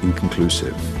was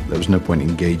inconclusive. There was no point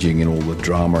engaging in all the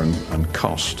drama and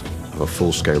cost of a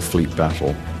full-scale fleet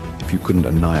battle if you couldn't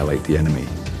annihilate the enemy.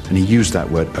 And he used that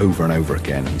word over and over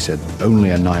again. He said, only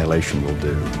annihilation will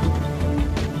do.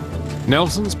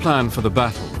 Nelson's plan for the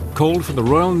battle called for the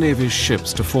Royal Navy's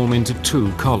ships to form into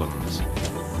two columns.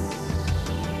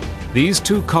 These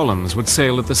two columns would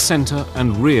sail at the center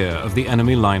and rear of the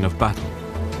enemy line of battle.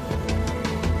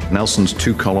 Nelson's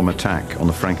two-column attack on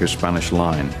the Franco-Spanish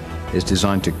line is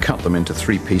designed to cut them into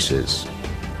three pieces.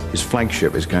 His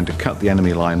flagship is going to cut the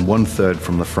enemy line 1/3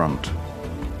 from the front.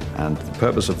 And the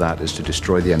purpose of that is to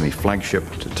destroy the enemy flagship,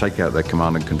 to take out their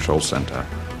command and control center,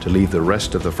 to leave the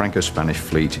rest of the Franco-Spanish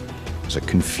fleet as a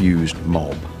confused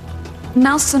mob.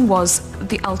 Nelson was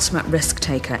the ultimate risk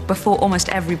taker. Before almost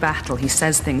every battle, he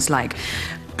says things like,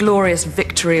 glorious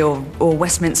victory or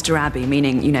Westminster Abbey,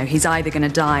 meaning, you know, he's either going to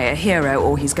die a hero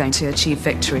or he's going to achieve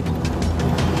victory.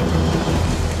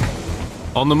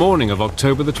 On the morning of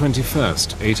October the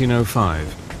 21st, 1805,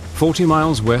 40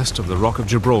 miles west of the Rock of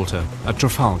Gibraltar at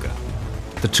Trafalgar,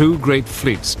 the two great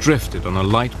fleets drifted on a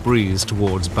light breeze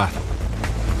towards battle.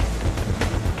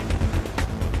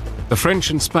 The French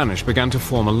and Spanish began to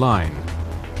form a line,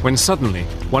 when suddenly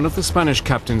one of the Spanish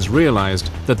captains realized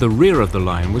that the rear of the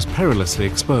line was perilously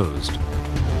exposed.